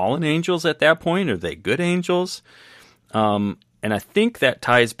fallen angels at that point? Are they good angels? And I think that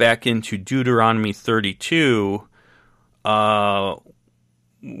ties back into Deuteronomy 32,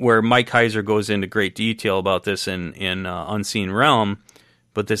 where Mike Heiser goes into great detail about this in Unseen Realm,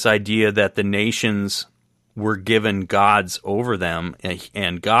 but this idea that the nations were given gods over them,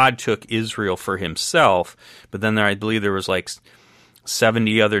 and God took Israel for himself, but then I believe there was like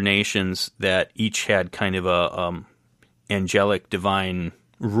 70 other nations that each had kind of a angelic divine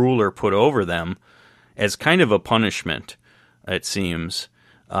ruler put over them as kind of a punishment, it seems.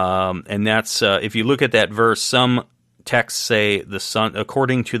 And that's, if you look at that verse, some texts say the son,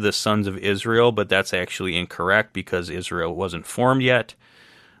 according to the sons of Israel, but that's actually incorrect because Israel wasn't formed yet,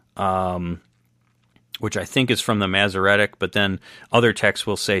 which I think is from the Masoretic, but then other texts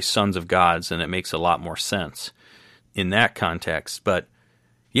will say sons of gods, and it makes a lot more sense in that context. But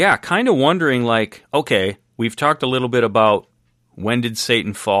yeah, kind of wondering, like, okay, we've talked a little bit about when did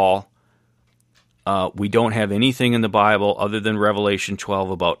Satan fall. We don't have anything in the Bible other than Revelation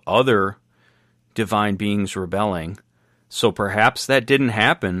 12 about other divine beings rebelling. So perhaps that didn't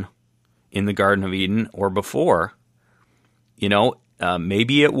happen in the Garden of Eden or before.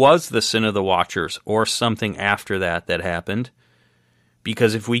 Maybe it was the sin of the Watchers or something after that happened.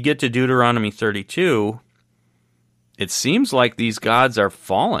 Because if we get to Deuteronomy 32, it seems like these gods are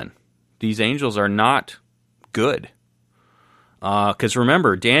fallen. These angels are not good. Because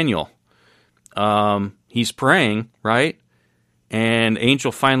remember, Daniel, he's praying, right? And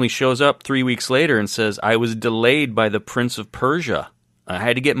angel finally shows up 3 weeks later and says, I was delayed by the prince of Persia. I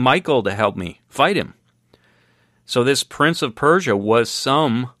had to get Michael to help me fight him. So this prince of Persia was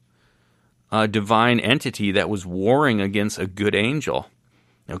some divine entity that was warring against a good angel.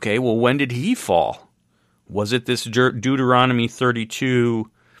 Okay, well, when did he fall? Was it this Deuteronomy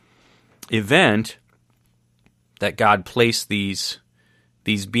 32 event that God placed these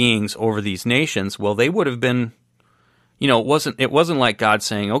beings over these nations? Well, they would have been, it wasn't like God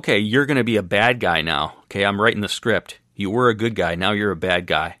saying, okay, you're going to be a bad guy now. Okay, I'm writing the script. You were a good guy, now you're a bad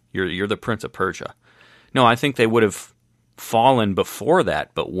guy. You're the prince of Persia. No, I think they would have fallen before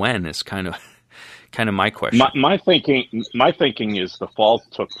that, but when is kind of my question. My thinking is the fall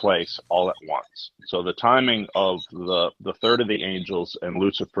took place all at once. So the timing of the third of the angels and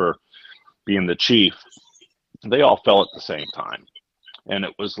Lucifer being the chief, they all fell at the same time. And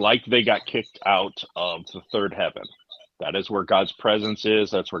it was like they got kicked out of the third heaven. That is where God's presence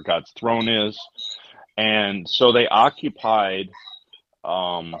is. That's where God's throne is. And so they occupied,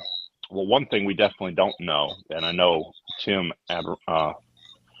 well, one thing we definitely don't know, and I know Tim Alberino?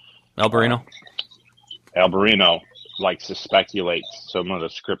 Alberino likes to speculate some of the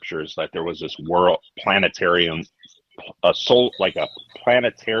scriptures that there was this world planetarium, like a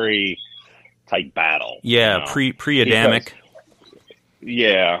planetary type battle. Yeah, pre-Adamic.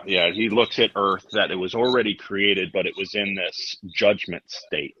 Yeah. He looks at Earth that it was already created, but it was in this judgment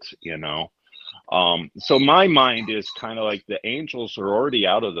state, So my mind is kind of like the angels are already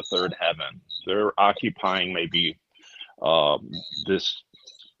out of the third heaven. They're occupying maybe this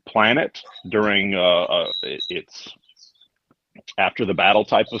planet during its after the battle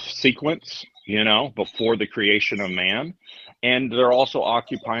type of sequence, before the creation of man. And they're also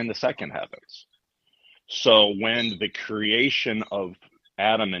occupying the second heavens. So when the creation of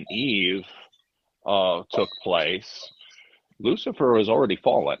Adam and Eve took place, Lucifer was already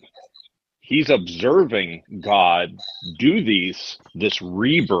fallen. He's observing God do this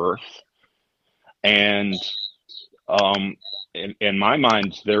rebirth, and in my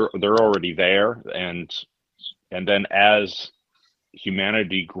mind, they're already there, and then as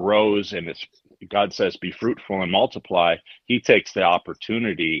humanity grows and its God says, be fruitful and multiply, he takes the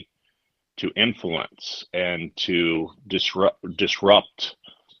opportunity to influence and to disrupt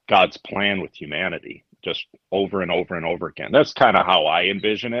God's plan with humanity just over and over and over again. That's kind of how I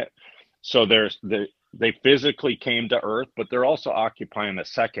envision it. So they physically came to earth, but they're also occupying the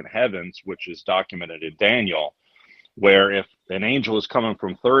second heavens, which is documented in Daniel, where if an angel is coming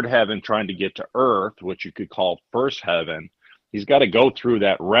from third heaven trying to get to earth, which you could call first heaven, he's got to go through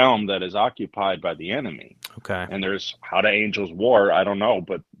that realm that is occupied by the enemy. Okay. And there's how do angels war? I don't know,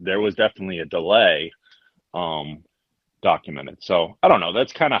 but there was definitely a delay documented. So I don't know.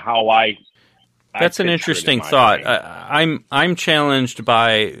 That's kind of how That's an interesting thought. I'm challenged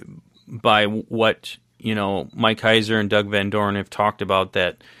by what Mike Heiser and Doug Van Dorn have talked about,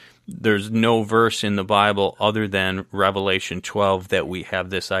 that there's no verse in the Bible other than Revelation 12 that we have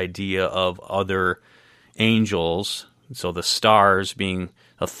this idea of other angels. So the stars being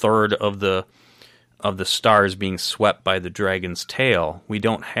a third of the stars being swept by the dragon's tail. We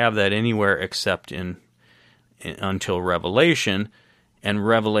don't have that anywhere except until Revelation. And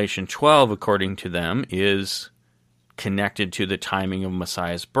Revelation 12, according to them, is connected to the timing of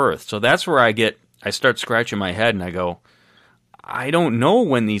Messiah's birth. So that's where I start scratching my head and I go, I don't know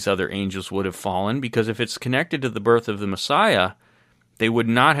when these other angels would have fallen, because if it's connected to the birth of the Messiah, they would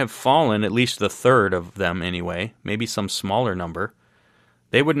not have fallen, at least the third of them anyway, maybe some smaller number.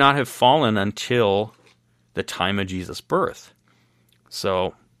 They would not have fallen until the time of Jesus' birth.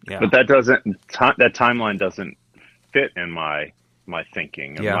 So, yeah. But that timeline doesn't fit in my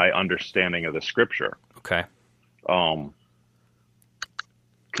thinking and my understanding of the scripture. Okay.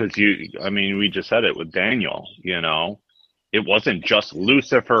 Because we just said it with Daniel, it wasn't just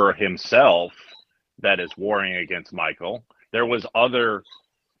Lucifer himself that is warring against Michael. There was other.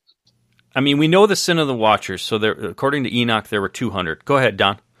 We know the sin of the Watchers. So according to Enoch, there were 200. Go ahead,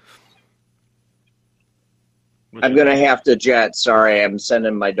 Don. I'm going to have to jet. Sorry, I'm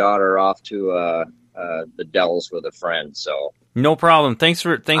sending my daughter off to the Dells with a friend. So no problem. Thanks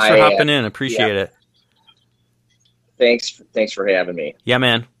for hopping in. Appreciate it. Thanks for having me. Yeah,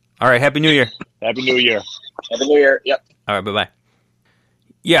 man. All right. Happy New Year. Happy New Year. Happy New Year. Yep. All right. Bye-bye.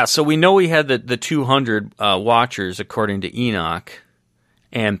 Yeah, so we know we had the 200 watchers according to Enoch,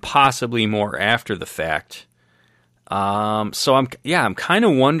 and possibly more after the fact. So I'm kind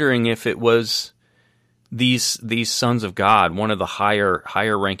of wondering if it was these sons of God, one of the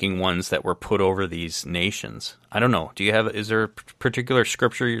higher ranking ones that were put over these nations. I don't know. Is there a particular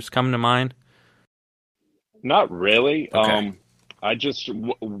scripture that's coming to mind? Not really. Okay. I just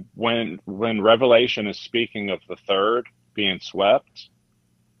when Revelation is speaking of the third being swept,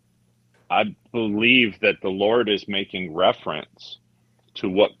 I believe that the Lord is making reference to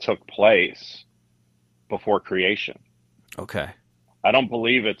what took place before creation. Okay. I don't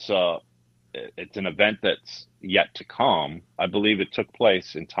believe it's an event that's yet to come. I believe it took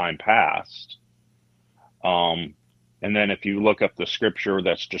place in time past. And then if you look up the scripture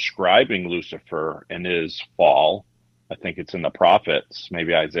that's describing Lucifer and his fall, I think it's in the prophets,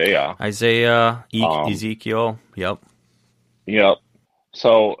 maybe Isaiah, Ezekiel. Yep.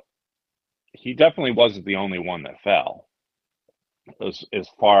 So he definitely wasn't the only one that fell. As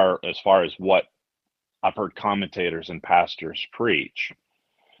far as what I've heard commentators and pastors preach.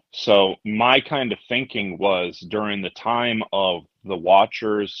 So my kind of thinking was during the time of the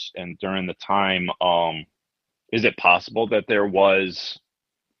Watchers and during the time, is it possible that there was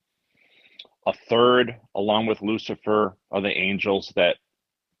a third, along with Lucifer, of the angels that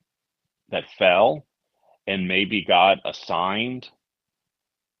fell, and maybe God assigned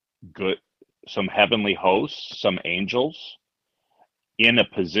some heavenly hosts, some angels, in a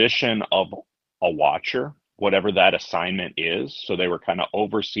position of a watcher, whatever that assignment is. So they were kind of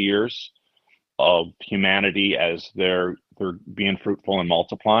overseers of humanity as they're being fruitful and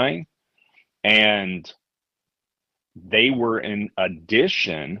multiplying. And they were, in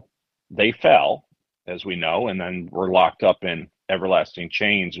addition, they fell, as we know, and then were locked up in everlasting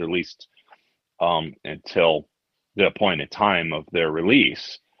chains, or at least until the appointed time of their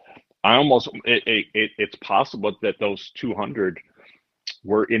release. It's possible that those 200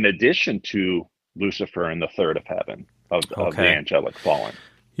 were in addition to Lucifer and the third of heaven of the angelic fallen.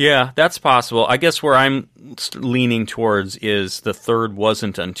 Yeah, that's possible. I guess where I'm leaning towards is the third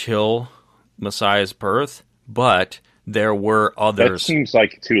wasn't until Messiah's birth, but there were others. That seems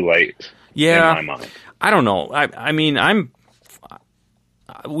like too late. Yeah, in my mind. I don't know. I mean, I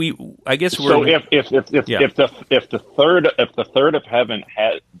guess we're. So if the third of heaven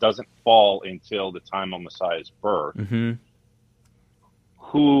doesn't fall until the time of Messiah's birth, mm-hmm.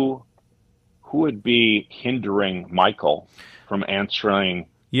 who would be hindering Michael from answering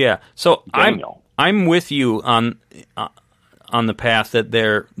Yeah. So Daniel. I'm with you on the path that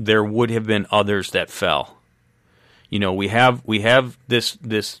there would have been others that fell. You know, we have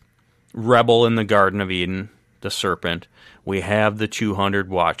this rebel in the Garden of Eden, the serpent. We have the 200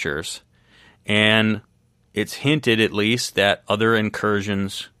 watchers, and it's hinted at least that other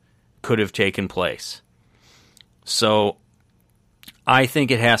incursions could have taken place. So I think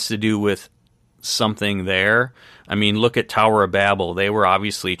it has to do with something there. I mean, look at Tower of Babel. They were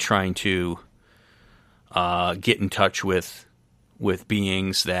obviously trying to get in touch with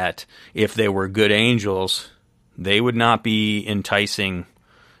beings that, if they were good angels, they would not be enticing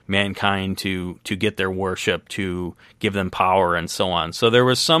mankind to get their worship, to give them power, and so on. So there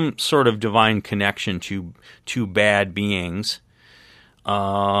was some sort of divine connection to bad beings.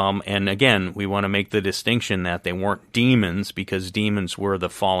 And again, we want to make the distinction that they weren't demons, because demons were the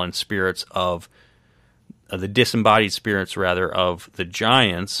fallen spirits of the disembodied spirits, rather, of the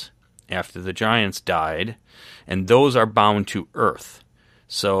giants after the giants died, and those are bound to earth.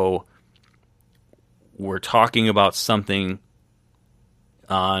 So we're talking about something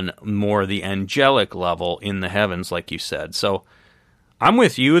on more the angelic level in the heavens, like you said. So I'm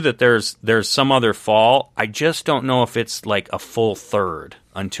with you that there's some other fall. I just don't know if it's like a full third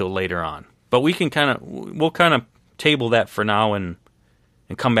until later on. But we'll kind of table that for now and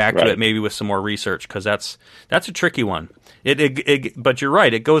come back to it maybe with some more research, because that's a tricky one. But you're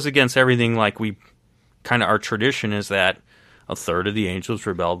right. It goes against everything. Like our tradition is that a third of the angels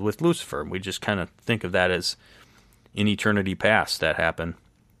rebelled with Lucifer. We just kind of think of that as in eternity past that happened.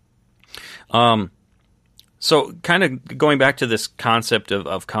 So kind of going back to this concept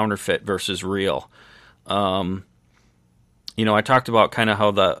of counterfeit versus real. I talked about kind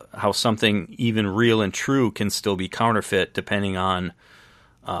of how something even real and true can still be counterfeit depending on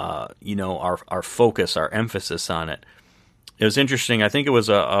our focus, our emphasis on it. It was interesting. I think it was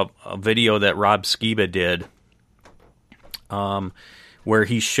a video that Rob Skiba did, where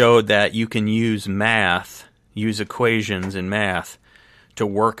he showed that you can use equations in math to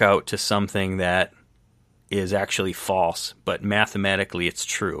work out to something that is actually false, but mathematically it's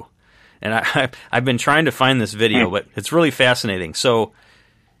true. And I've been trying to find this video, but it's really fascinating. So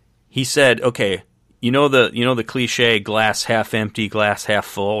he said, okay, you know the cliche glass half empty, glass half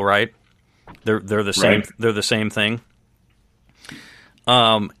full, right? They're the same. Right. They're the same thing.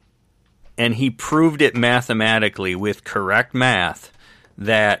 And he proved it mathematically with correct math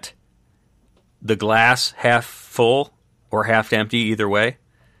that the glass half full or half empty, either way,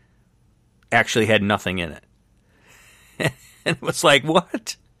 actually had nothing in it. And it was like,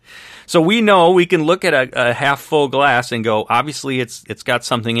 what? So we know we can look at a half full glass and go, obviously it's got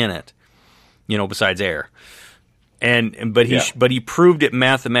something in it, besides air. But he proved it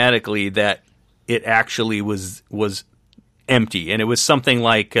mathematically that it actually was empty, and it was something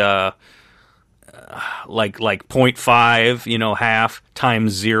like 0.5, half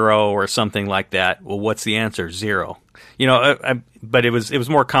times 0 or something like that. Well, what's the answer? 0. But it was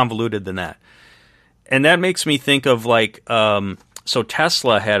more convoluted than that. And that makes me think of so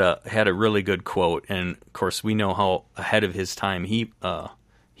Tesla had a really good quote, and of course we know how ahead of his time he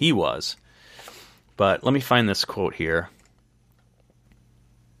was. But let me find this quote here.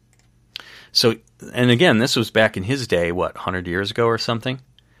 So, and again, this was back in his day, 100 years ago or something?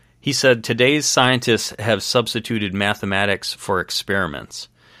 He said, today's scientists have substituted mathematics for experiments,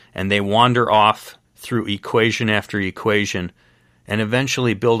 and they wander off through equation after equation and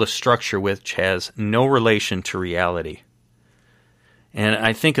eventually build a structure which has no relation to reality. And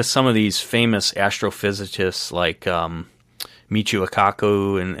I think of some of these famous astrophysicists like Michio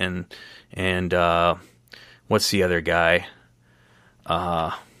Kaku and what's the other guy?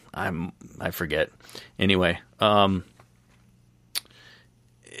 I forget. Anyway,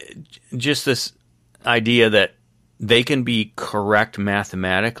 just this idea that they can be correct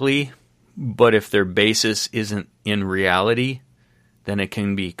mathematically, but if their basis isn't in reality, then it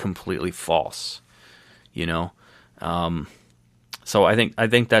can be completely false. So I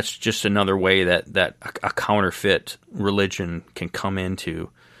think that's just another way that a counterfeit religion can come into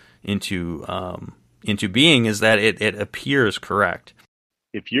being, is that it appears correct.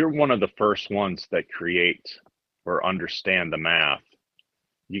 If you're one of the first ones that create or understand the math,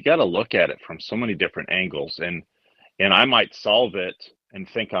 you got to look at it from so many different angles, and I might solve it and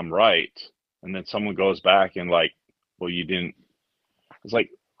think I'm right, and then someone goes back and well, you didn't. It's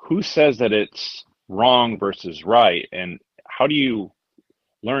like, who says that it's wrong versus right, and how do you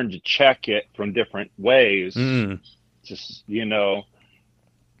learn to check it from different ways? Just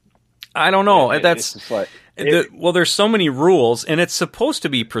I don't know. That's just well, there's so many rules, and it's supposed to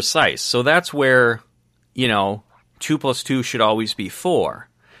be precise. So that's where 2 + 2 should always be 4.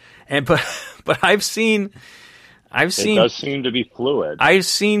 And but it does seem to be fluid. I've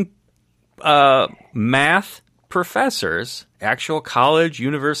seen math professors, actual college,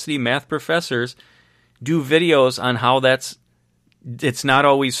 university math professors, do videos on how it's not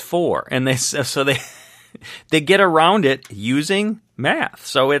always 4, and they get around it using math.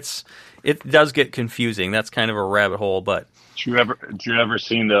 So it does get confusing. That's kind of a rabbit hole. But did you ever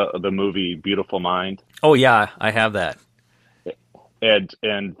seen the movie Beautiful Mind? Oh yeah, I have that.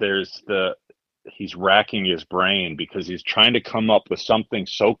 And there's he's racking his brain because he's trying to come up with something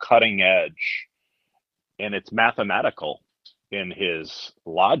so cutting edge, and it's mathematical in his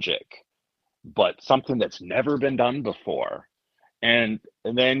logic, but something that's never been done before. And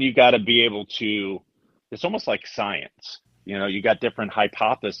then you got to be able to. It's almost like science. You got different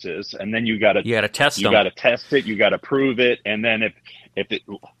hypotheses, and then you got to test them. You got to test it. You got to prove it, and then if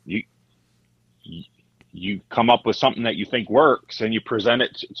you come up with something that you think works, and you present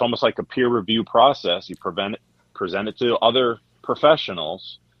it. It's almost like a peer review process. You present it to other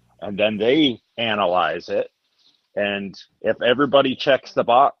professionals, and then they analyze it. And if everybody checks the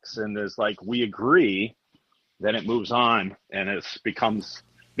box and is like, we agree, then it moves on, and it becomes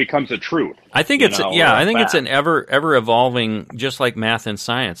a truth. I think it's it's an ever evolving, just like math and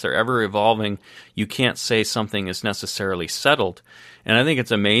science. They're ever evolving. You can't say something is necessarily settled. And I think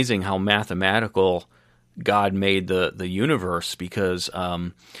it's amazing how mathematical God made the universe, because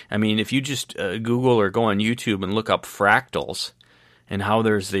if you just Google or go on YouTube and look up fractals and how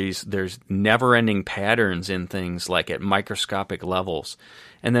there's never-ending patterns in things like at microscopic levels.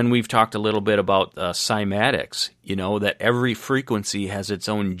 And then we've talked a little bit about cymatics, that every frequency has its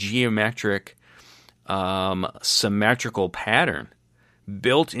own geometric, symmetrical pattern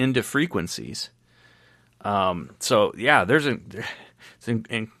built into frequencies. There's an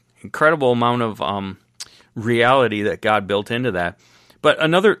incredible amount of reality that God built into that. But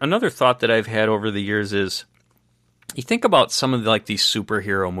another thought that I've had over the years is, you think about some of these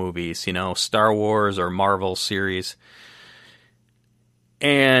superhero movies, Star Wars or Marvel series,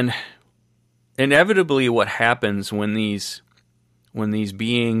 and inevitably what happens when these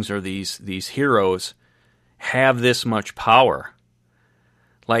beings or these heroes have this much power.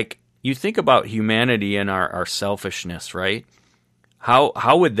 Like, you think about humanity and our selfishness, right?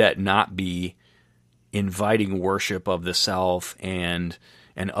 How would that not be inviting worship of the self and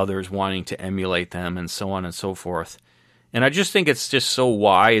others wanting to emulate them and so on and so forth? And I just think it's just so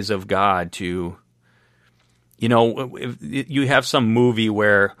wise of God to, if you have some movie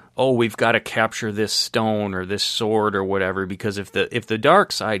where, we've got to capture this stone or this sword or whatever, because if the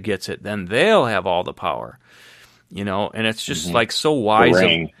dark side gets it, then they'll have all the power. And it's just like so wise. The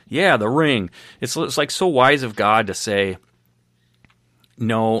ring. The ring. It's like so wise of God to say,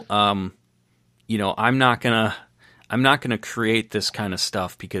 no, I'm not gonna create this kind of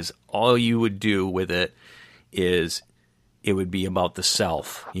stuff, because all you would do with it is it would be about the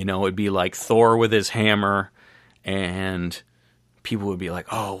self. It'd be like Thor with his hammer, and people would be like,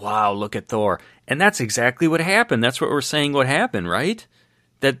 oh wow, look at Thor. And that's exactly what happened. That's what we're saying what happened, right?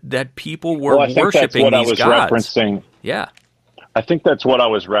 That people were worshiping these gods. Referencing. Yeah. I think that's what I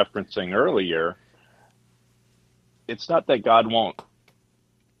was referencing earlier. It's not that God won't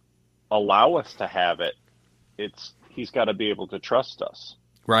allow us to have it. He's got to be able to trust us.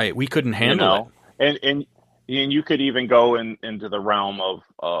 Right. We couldn't handle it. And you could even go into the realm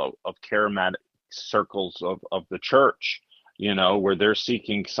of charismatic circles of the church, where they're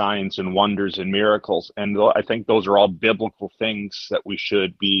seeking signs and wonders and miracles. And I think those are all biblical things that we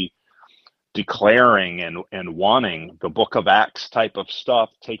should be declaring and wanting, the Book of Acts type of stuff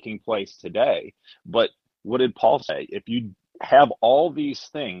taking place today. But what did Paul say? If you have all these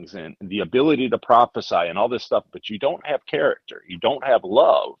things and the ability to prophesy and all this stuff, but you don't have character, you don't have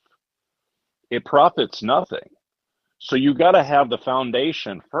love, it profits nothing. So you got to have the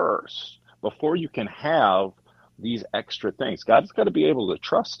foundation first before you can have these extra things. God's got to be able to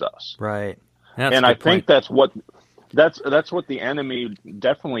trust us. Right. And I think that's what the enemy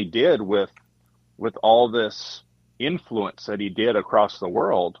definitely did with all this influence that he did across the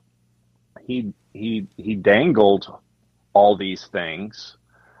world. He dangled all these things,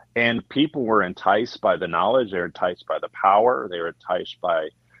 and people were enticed by the knowledge. They were enticed by the power. They were enticed by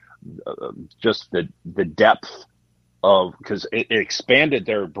just the depth of, because it expanded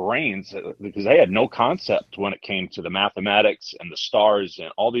their brains, because they had no concept when it came to the mathematics and the stars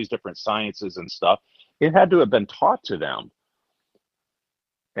and all these different sciences and stuff. It had to have been taught to them.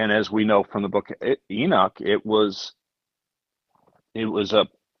 And as we know from the book of Enoch, it was a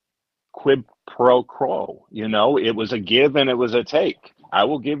quid pro quo, it was a give and it was a take. I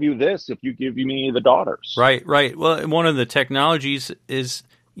will give you this if you give me the daughters. Right. Well, one of the technologies is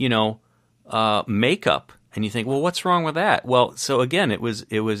makeup, and you think, well, what's wrong with that? Well, so again, it was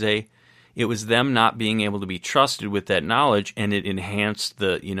them not being able to be trusted with that knowledge, and it enhanced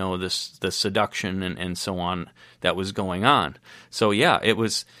the seduction and so on that was going on. So yeah, it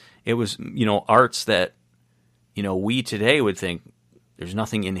was arts that we today would think there's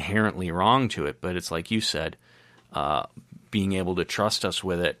nothing inherently wrong to it, but it's like you said, being able to trust us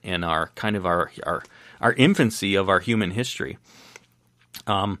with it in our kind of our infancy of our human history.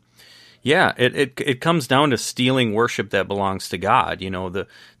 It comes down to stealing worship that belongs to God.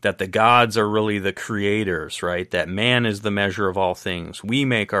 That the gods are really the creators, right? That man is the measure of all things. We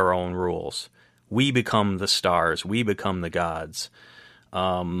make our own rules. We become the stars. We become the gods.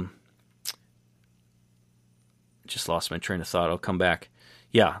 Just lost my train of thought. I'll come back.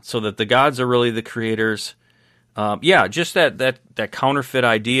 Yeah, so that the gods are really the creators. Just that counterfeit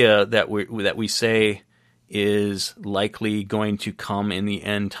idea that we say is likely going to come in the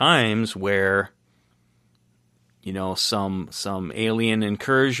end times, where some alien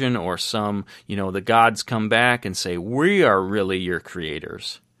incursion or the gods come back and say, we are really your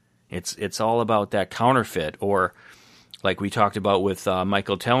creators. It's all about that counterfeit, or like we talked about with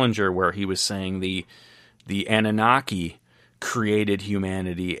Michael Tellinger, where he was saying the Anunnaki created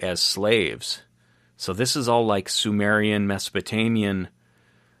humanity as slaves. So this is all like Sumerian, Mesopotamian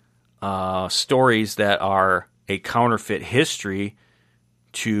stories that are a counterfeit history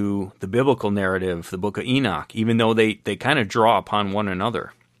to the biblical narrative, the book of Enoch, even though they kind of draw upon one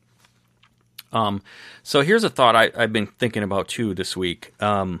another. So here's a thought I've been thinking about too this week.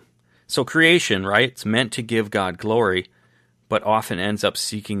 So creation, right? It's meant to give God glory, but often ends up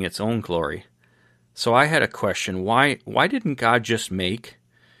seeking its own glory. So I had a question. Why didn't God just make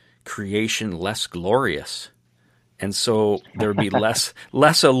creation less glorious? And so there'd be less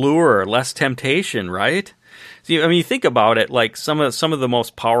allure, less temptation, right? See, you think about it, like some of the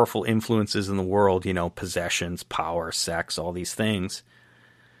most powerful influences in the world, possessions, power, sex, all these things,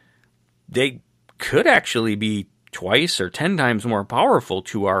 they could actually be twice or 10 times more powerful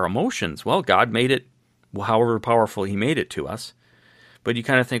to our emotions. Well, God made it however powerful he made it to us. But you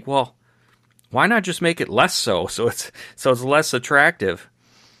kind of think, well, why not just make it less so it's less attractive?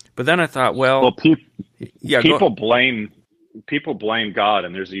 But then I thought, people blame God,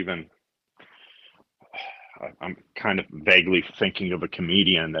 and there's even, I'm kind of vaguely thinking of a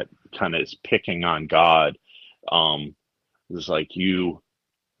comedian that kind of is picking on God. It's like, you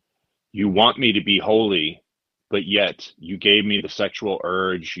want me to be holy, but yet you gave me the sexual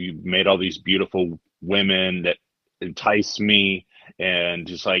urge. You made all these beautiful women that entice me, and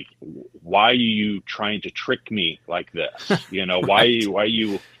just like, why are you trying to trick me like this?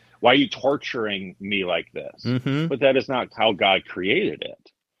 Why are you torturing me like this? Mm-hmm. But that is not how God created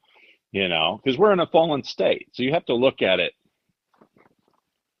it, because we're in a fallen state. So you have to look at it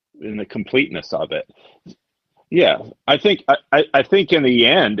in the completeness of it. Yeah, I think in the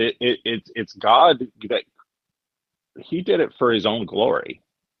end, it's God that he did it for his own glory.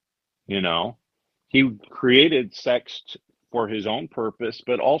 He created sex for his own purpose,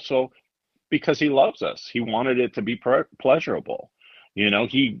 but also because he loves us. He wanted it to be pleasurable.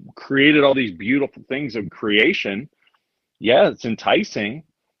 He created all these beautiful things of creation. Yeah, it's enticing,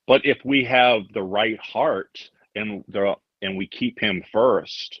 but if we have the right heart and we keep him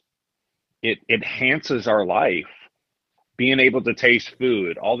first, it enhances our life. Being able to taste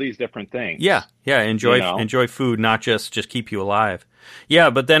food, all these different things. Yeah, enjoy food, not just keep you alive. Yeah,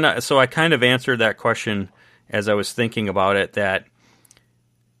 but then so I kind of answered that question as I was thinking about it, that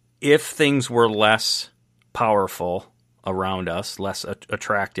if things were less powerful around us, less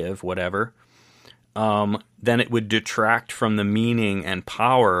attractive, whatever, then it would detract from the meaning and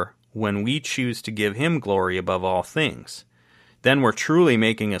power when we choose to give him glory above all things. Then we're truly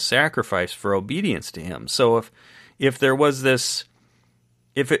making a sacrifice for obedience to him. So if there was this,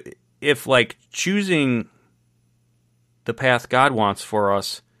 if like choosing the path God wants for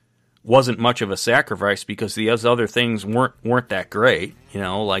us wasn't much of a sacrifice because the other things weren't that great,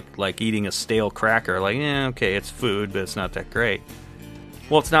 like eating a stale cracker, like, okay, it's food, but it's not that great.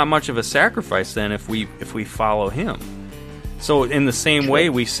 Well, it's not much of a sacrifice then if we follow him. So in the same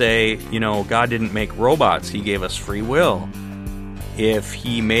way we say, God didn't make robots, he gave us free will. If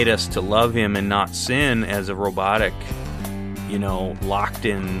he made us to love him and not sin as a robotic, locked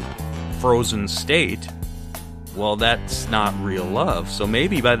in frozen state, well, that's not real love. So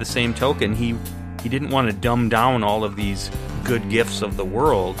maybe by the same token, he didn't want to dumb down all of these good gifts of the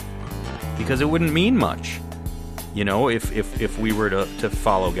world, because it wouldn't mean much, if we were to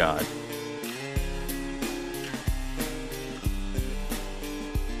follow God.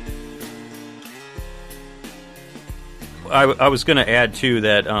 I was going to add, too,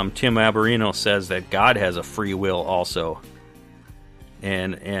 that Tim Abarino says that God has a free will also.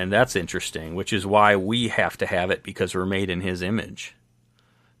 And that's interesting, which is why we have to have it, because we're made in his image.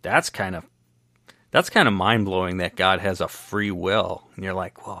 That's kind of mind-blowing that God has a free will. And you're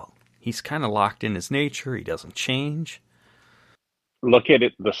like, well, he's kind of locked in his nature. He doesn't change. Look at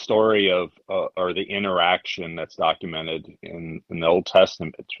it, the story of or the interaction that's documented in the Old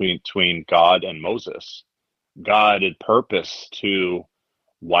Testament between God and Moses. God had purposed to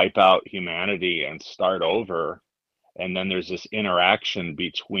wipe out humanity and start over, and then there's this interaction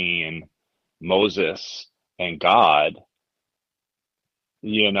between Moses and God,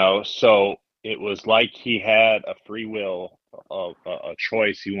 so it was like he had a free will of a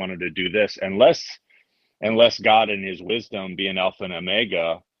choice. He wanted to do this, unless God in his wisdom, being Alpha and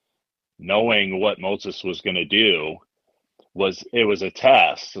Omega, knowing what Moses was going to do, it was a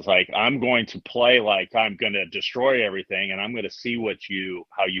test. It's like, I'm going to play like I'm going to destroy everything, and I'm going to see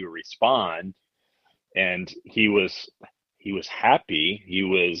how you respond. And he was happy. He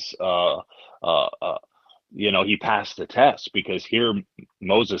was he passed the test, because here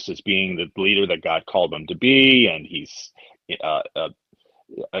Moses is being the leader that God called him to be, and he's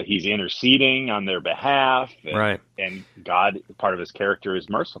interceding on their behalf, Right. And God, part of his character is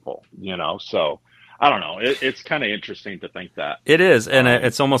merciful, so I don't know. It's kind of interesting to think that. It is, and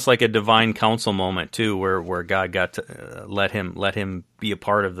it's almost like a divine counsel moment too, where God got to let him be a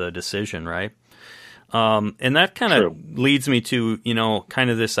part of the decision, right? And that kind of leads me to,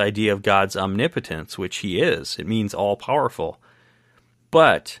 kind of this idea of God's omnipotence, which he is. It means all powerful.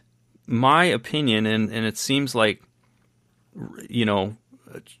 But my opinion, and it seems like,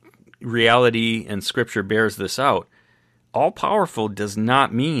 reality and Scripture bears this out, all powerful does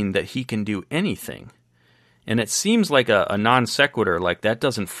not mean that he can do anything. And it seems like a non sequitur, like that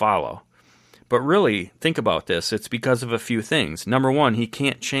doesn't follow. But really, think about this. It's because of a few things. Number one, he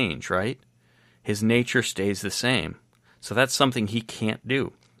can't change, right? His nature stays the same. So that's something he can't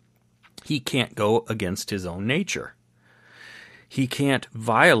do. He can't go against his own nature. He can't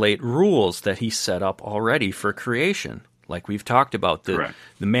violate rules that he set up already for creation. Like we've talked about, the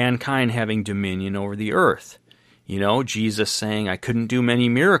mankind having dominion over the earth. Jesus saying, I couldn't do many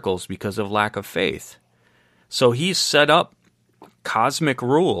miracles because of lack of faith. So he's set up cosmic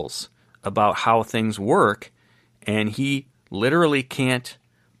rules about how things work, and he literally can't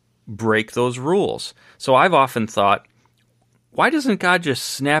break those rules. So I've often thought, why doesn't God just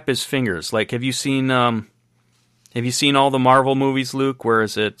snap his fingers? Like, have you seen all the Marvel movies, Luke? Where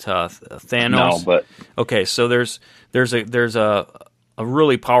is it? Thanos? No, but okay. So there's a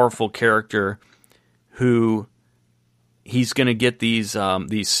really powerful character who he's going to get these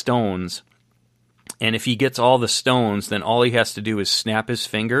stones, and if he gets all the stones, then all he has to do is snap his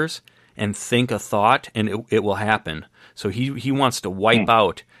fingers and think a thought, and it will happen. So he wants to wipe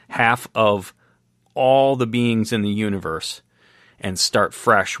out half of all the beings in the universe and start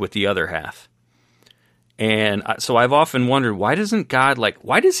fresh with the other half. And so I've often wondered, why doesn't God,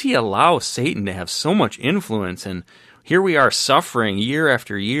 why does he allow Satan to have so much influence? And here we are suffering year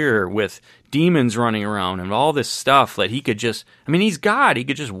after year with demons running around and all this stuff that he could just, he's God, he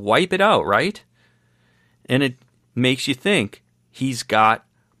could just wipe it out, right? And it makes you think he's got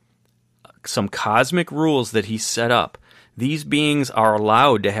some cosmic rules that he set up. These beings are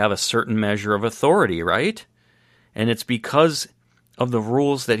allowed to have a certain measure of authority, right? And it's because of the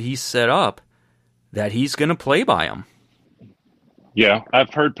rules that he set up that he's going to play by them. Yeah,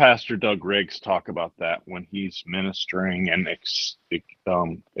 I've heard Pastor Doug Riggs talk about that when he's ministering and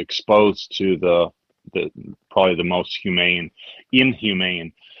exposed to the probably the most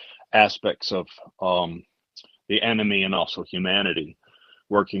inhumane aspects of the enemy and also humanity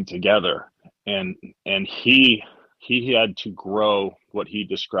working together. And he had to grow what he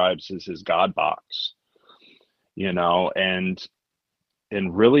describes as his God box,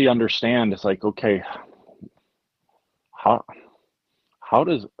 and really understand. It's like, okay, how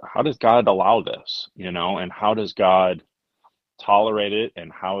does God allow this, and how does God tolerate it,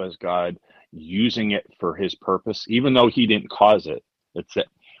 and how is God using it for his purpose, even though he didn't cause it? It's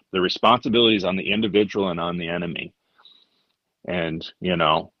the responsibility is on the individual and on the enemy. And,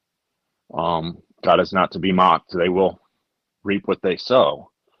 God is not to be mocked. They will reap what they sow.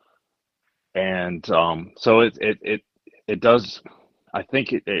 And so it does, I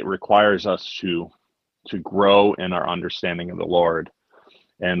think it requires us to grow in our understanding of the Lord.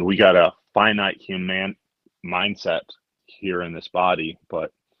 And we got a finite human mindset here in this body,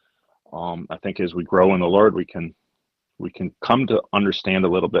 but I think as we grow in the Lord, we can come to understand a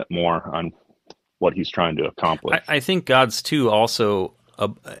little bit more on what he's trying to accomplish. I think God's too also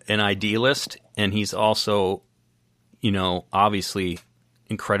an idealist, and he's also obviously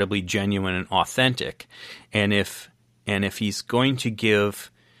incredibly genuine and authentic. And if he's going to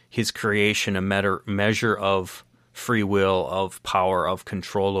give his creation a measure of free will, of power, of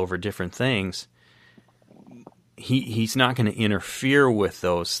control over different things, he's not going to interfere with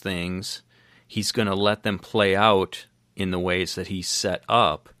those things. He's going to let them play out in the ways that he's set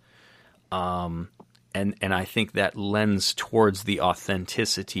up. And I think that lends towards the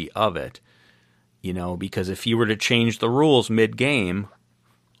authenticity of it, because if you were to change the rules mid-game,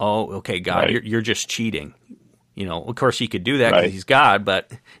 oh, okay, God, right. you're just cheating. Of course he could do that because Right. he's God,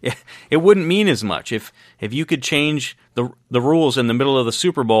 but it wouldn't mean as much. If you could change the rules in the middle of the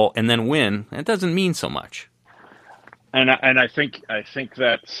Super Bowl and then win, it doesn't mean so much. And I think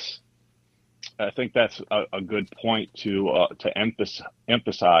that's a good point to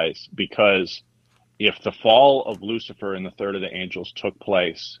emphasize, because if the fall of Lucifer and the third of the angels took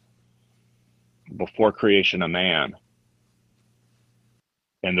place before creation of man,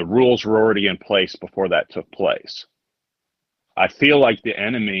 and the rules were already in place before that took place, I feel like the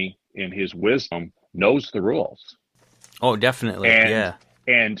enemy, in his wisdom, knows the rules. Oh, definitely, yeah.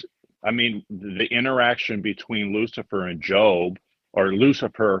 And I mean, the interaction between Lucifer and Job, or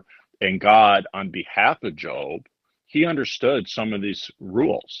Lucifer and God on behalf of Job, he understood some of these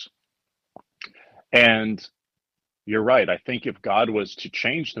rules. And you're right. I think if God was to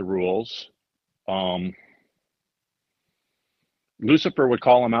change the rules, Lucifer would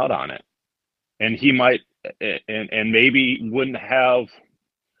call him out on it. And he might, and maybe wouldn't have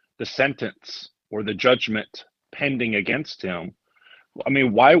the sentence or the judgment pending against him. I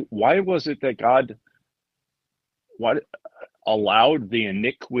mean, why was it that God allowed the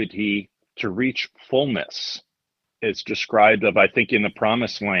iniquity to reach fullness? It's described of, I think, in the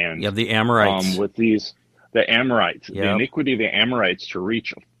Promised Land. You have the Amorites. With the Amorites, Yep. the iniquity of the Amorites to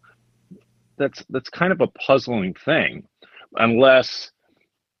reach. That's kind of a puzzling thing, unless,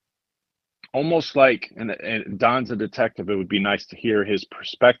 almost like, and Don's a detective, it would be nice to hear his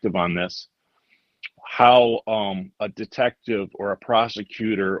perspective on this, how a detective or a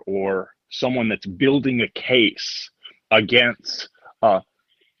prosecutor or someone that's building a case against,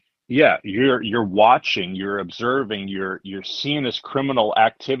 you're watching, you're observing, you're seeing this criminal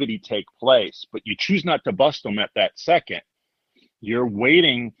activity take place, but you choose not to bust them at that second. You're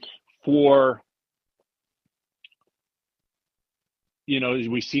waiting for, as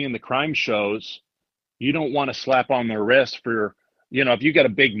we see in the crime shows, you don't want to slap on their wrist for, if you got a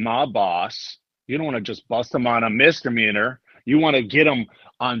big mob boss, you don't want to just bust them on a misdemeanor. You want to get them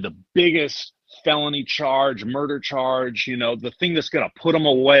on the biggest felony charge, murder charge, the thing that's going to put them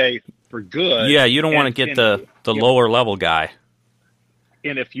away for good. Yeah, you don't want to get the lower level guy.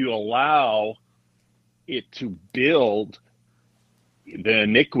 And if you allow it to build, the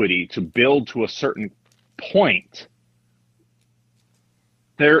iniquity to build to a certain point,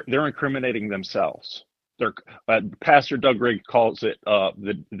 they're incriminating themselves. Pastor Doug Rigg calls it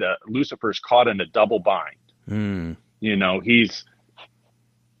the Lucifer's caught in a double bind. He's,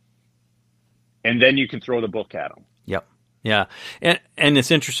 and then you can throw the book at him. Yep. Yeah. And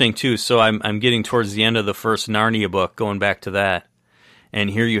it's interesting too. So I'm getting towards the end of the first Narnia book, going back to that. And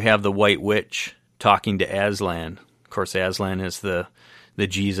here you have the White Witch talking to Aslan. Of course, Aslan is the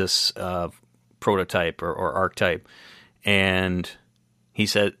Jesus prototype or archetype. And she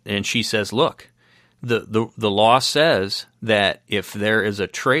says, look, the law says that if there is a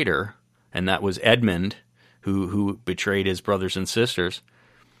traitor, and that was Edmund who betrayed his brothers and sisters,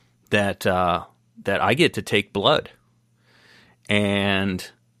 that I get to take blood.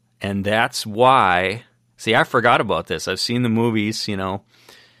 And that's why, see, I forgot about this. I've seen the movies,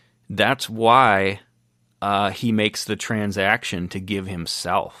 that's why he makes the transaction to give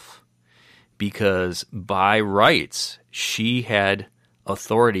himself. Because by rights, she had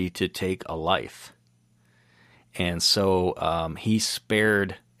authority to take a life. And so he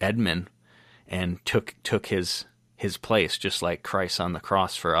spared Edmund and took his place, just like Christ on the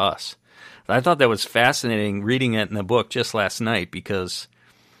cross for us. I thought that was fascinating reading it in the book just last night, because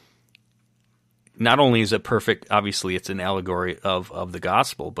not only is it perfect, obviously it's an allegory of the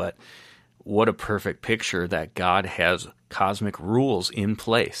gospel, but what a perfect picture that God has cosmic rules in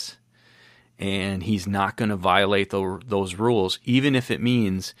place. And he's not going to violate those rules, even if it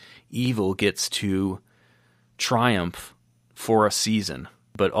means evil gets to triumph for a season.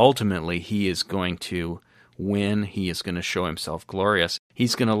 But ultimately, he is going to win. He is going to show himself glorious.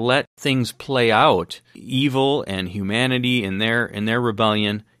 He's going to let things play out, evil and humanity in their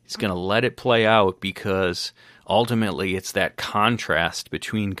rebellion. He's going to let it play out, because ultimately it's that contrast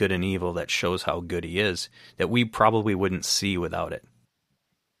between good and evil that shows how good he is, that we probably wouldn't see without it.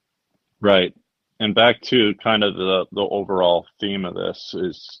 Right. And back to kind of the overall theme of this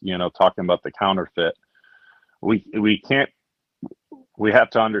is, talking about the counterfeit. We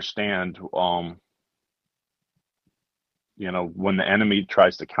have to understand, when the enemy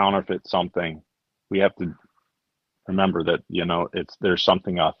tries to counterfeit something, we have to remember that, there's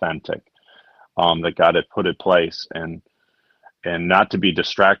something authentic, that God had put in place, and not to be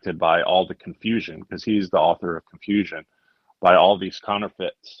distracted by all the confusion, because he's the author of confusion, by all these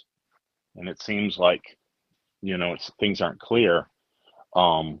counterfeits. And it seems like, things aren't clear.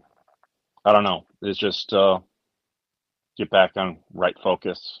 I don't know. It's just get back on right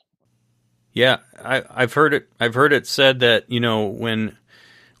focus. Yeah, I've heard it. I've heard it said that when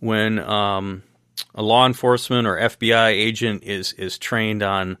a law enforcement or FBI agent is trained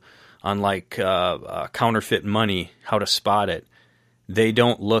on counterfeit money, how to spot it, they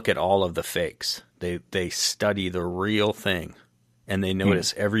don't look at all of the fakes. They study the real thing, and they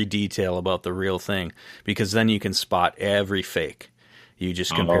notice every detail about the real thing, because then you can spot every fake. You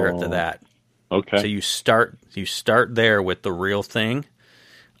just compare it to that. Okay. So you start there with the real thing,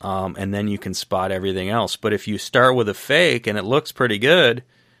 and then you can spot everything else. But if you start with a fake and it looks pretty good,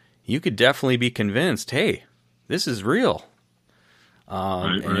 you could definitely be convinced, hey, this is real.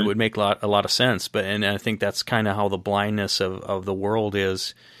 Right. And it would make a lot of sense. And I think that's kind of how the blindness of the world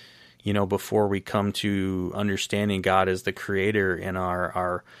is, before we come to understanding God as the creator and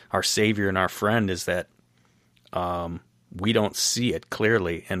our savior and our friend, is that we don't see it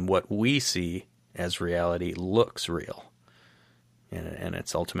clearly, and what we see as reality looks real, and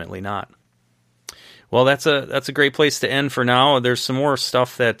it's ultimately not. Well, that's a great place to end for now. There's some more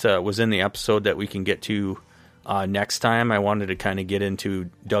stuff that was in the episode that we can get to next time. I wanted to kind of get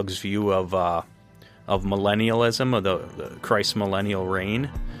into Doug's view of millennialism, of the Christ's millennial reign,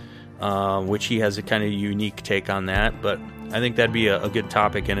 which he has a kind of unique take on that. But I think that'd be a good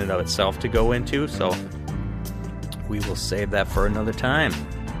topic in and of itself to go into. So we will save that for another time.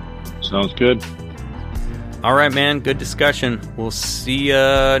 Sounds good. All right, man. Good discussion. We'll see you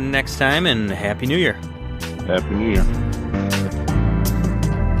next time, and Happy New Year. Happy New Year.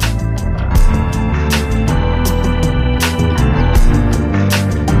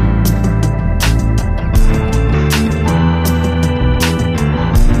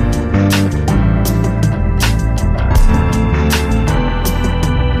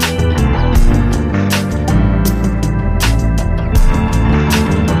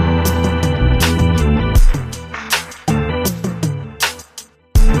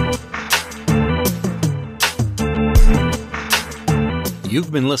 You've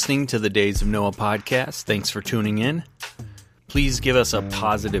been listening to the Days of Noah podcast. Thanks for tuning in. Please give us a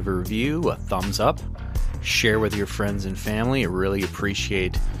positive review, a thumbs up, share with your friends and family. I really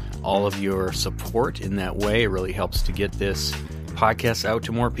appreciate all of your support in that way. It really helps to get this podcast out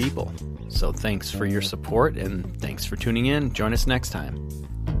to more people. So thanks for your support, and thanks for tuning in. Join us next time.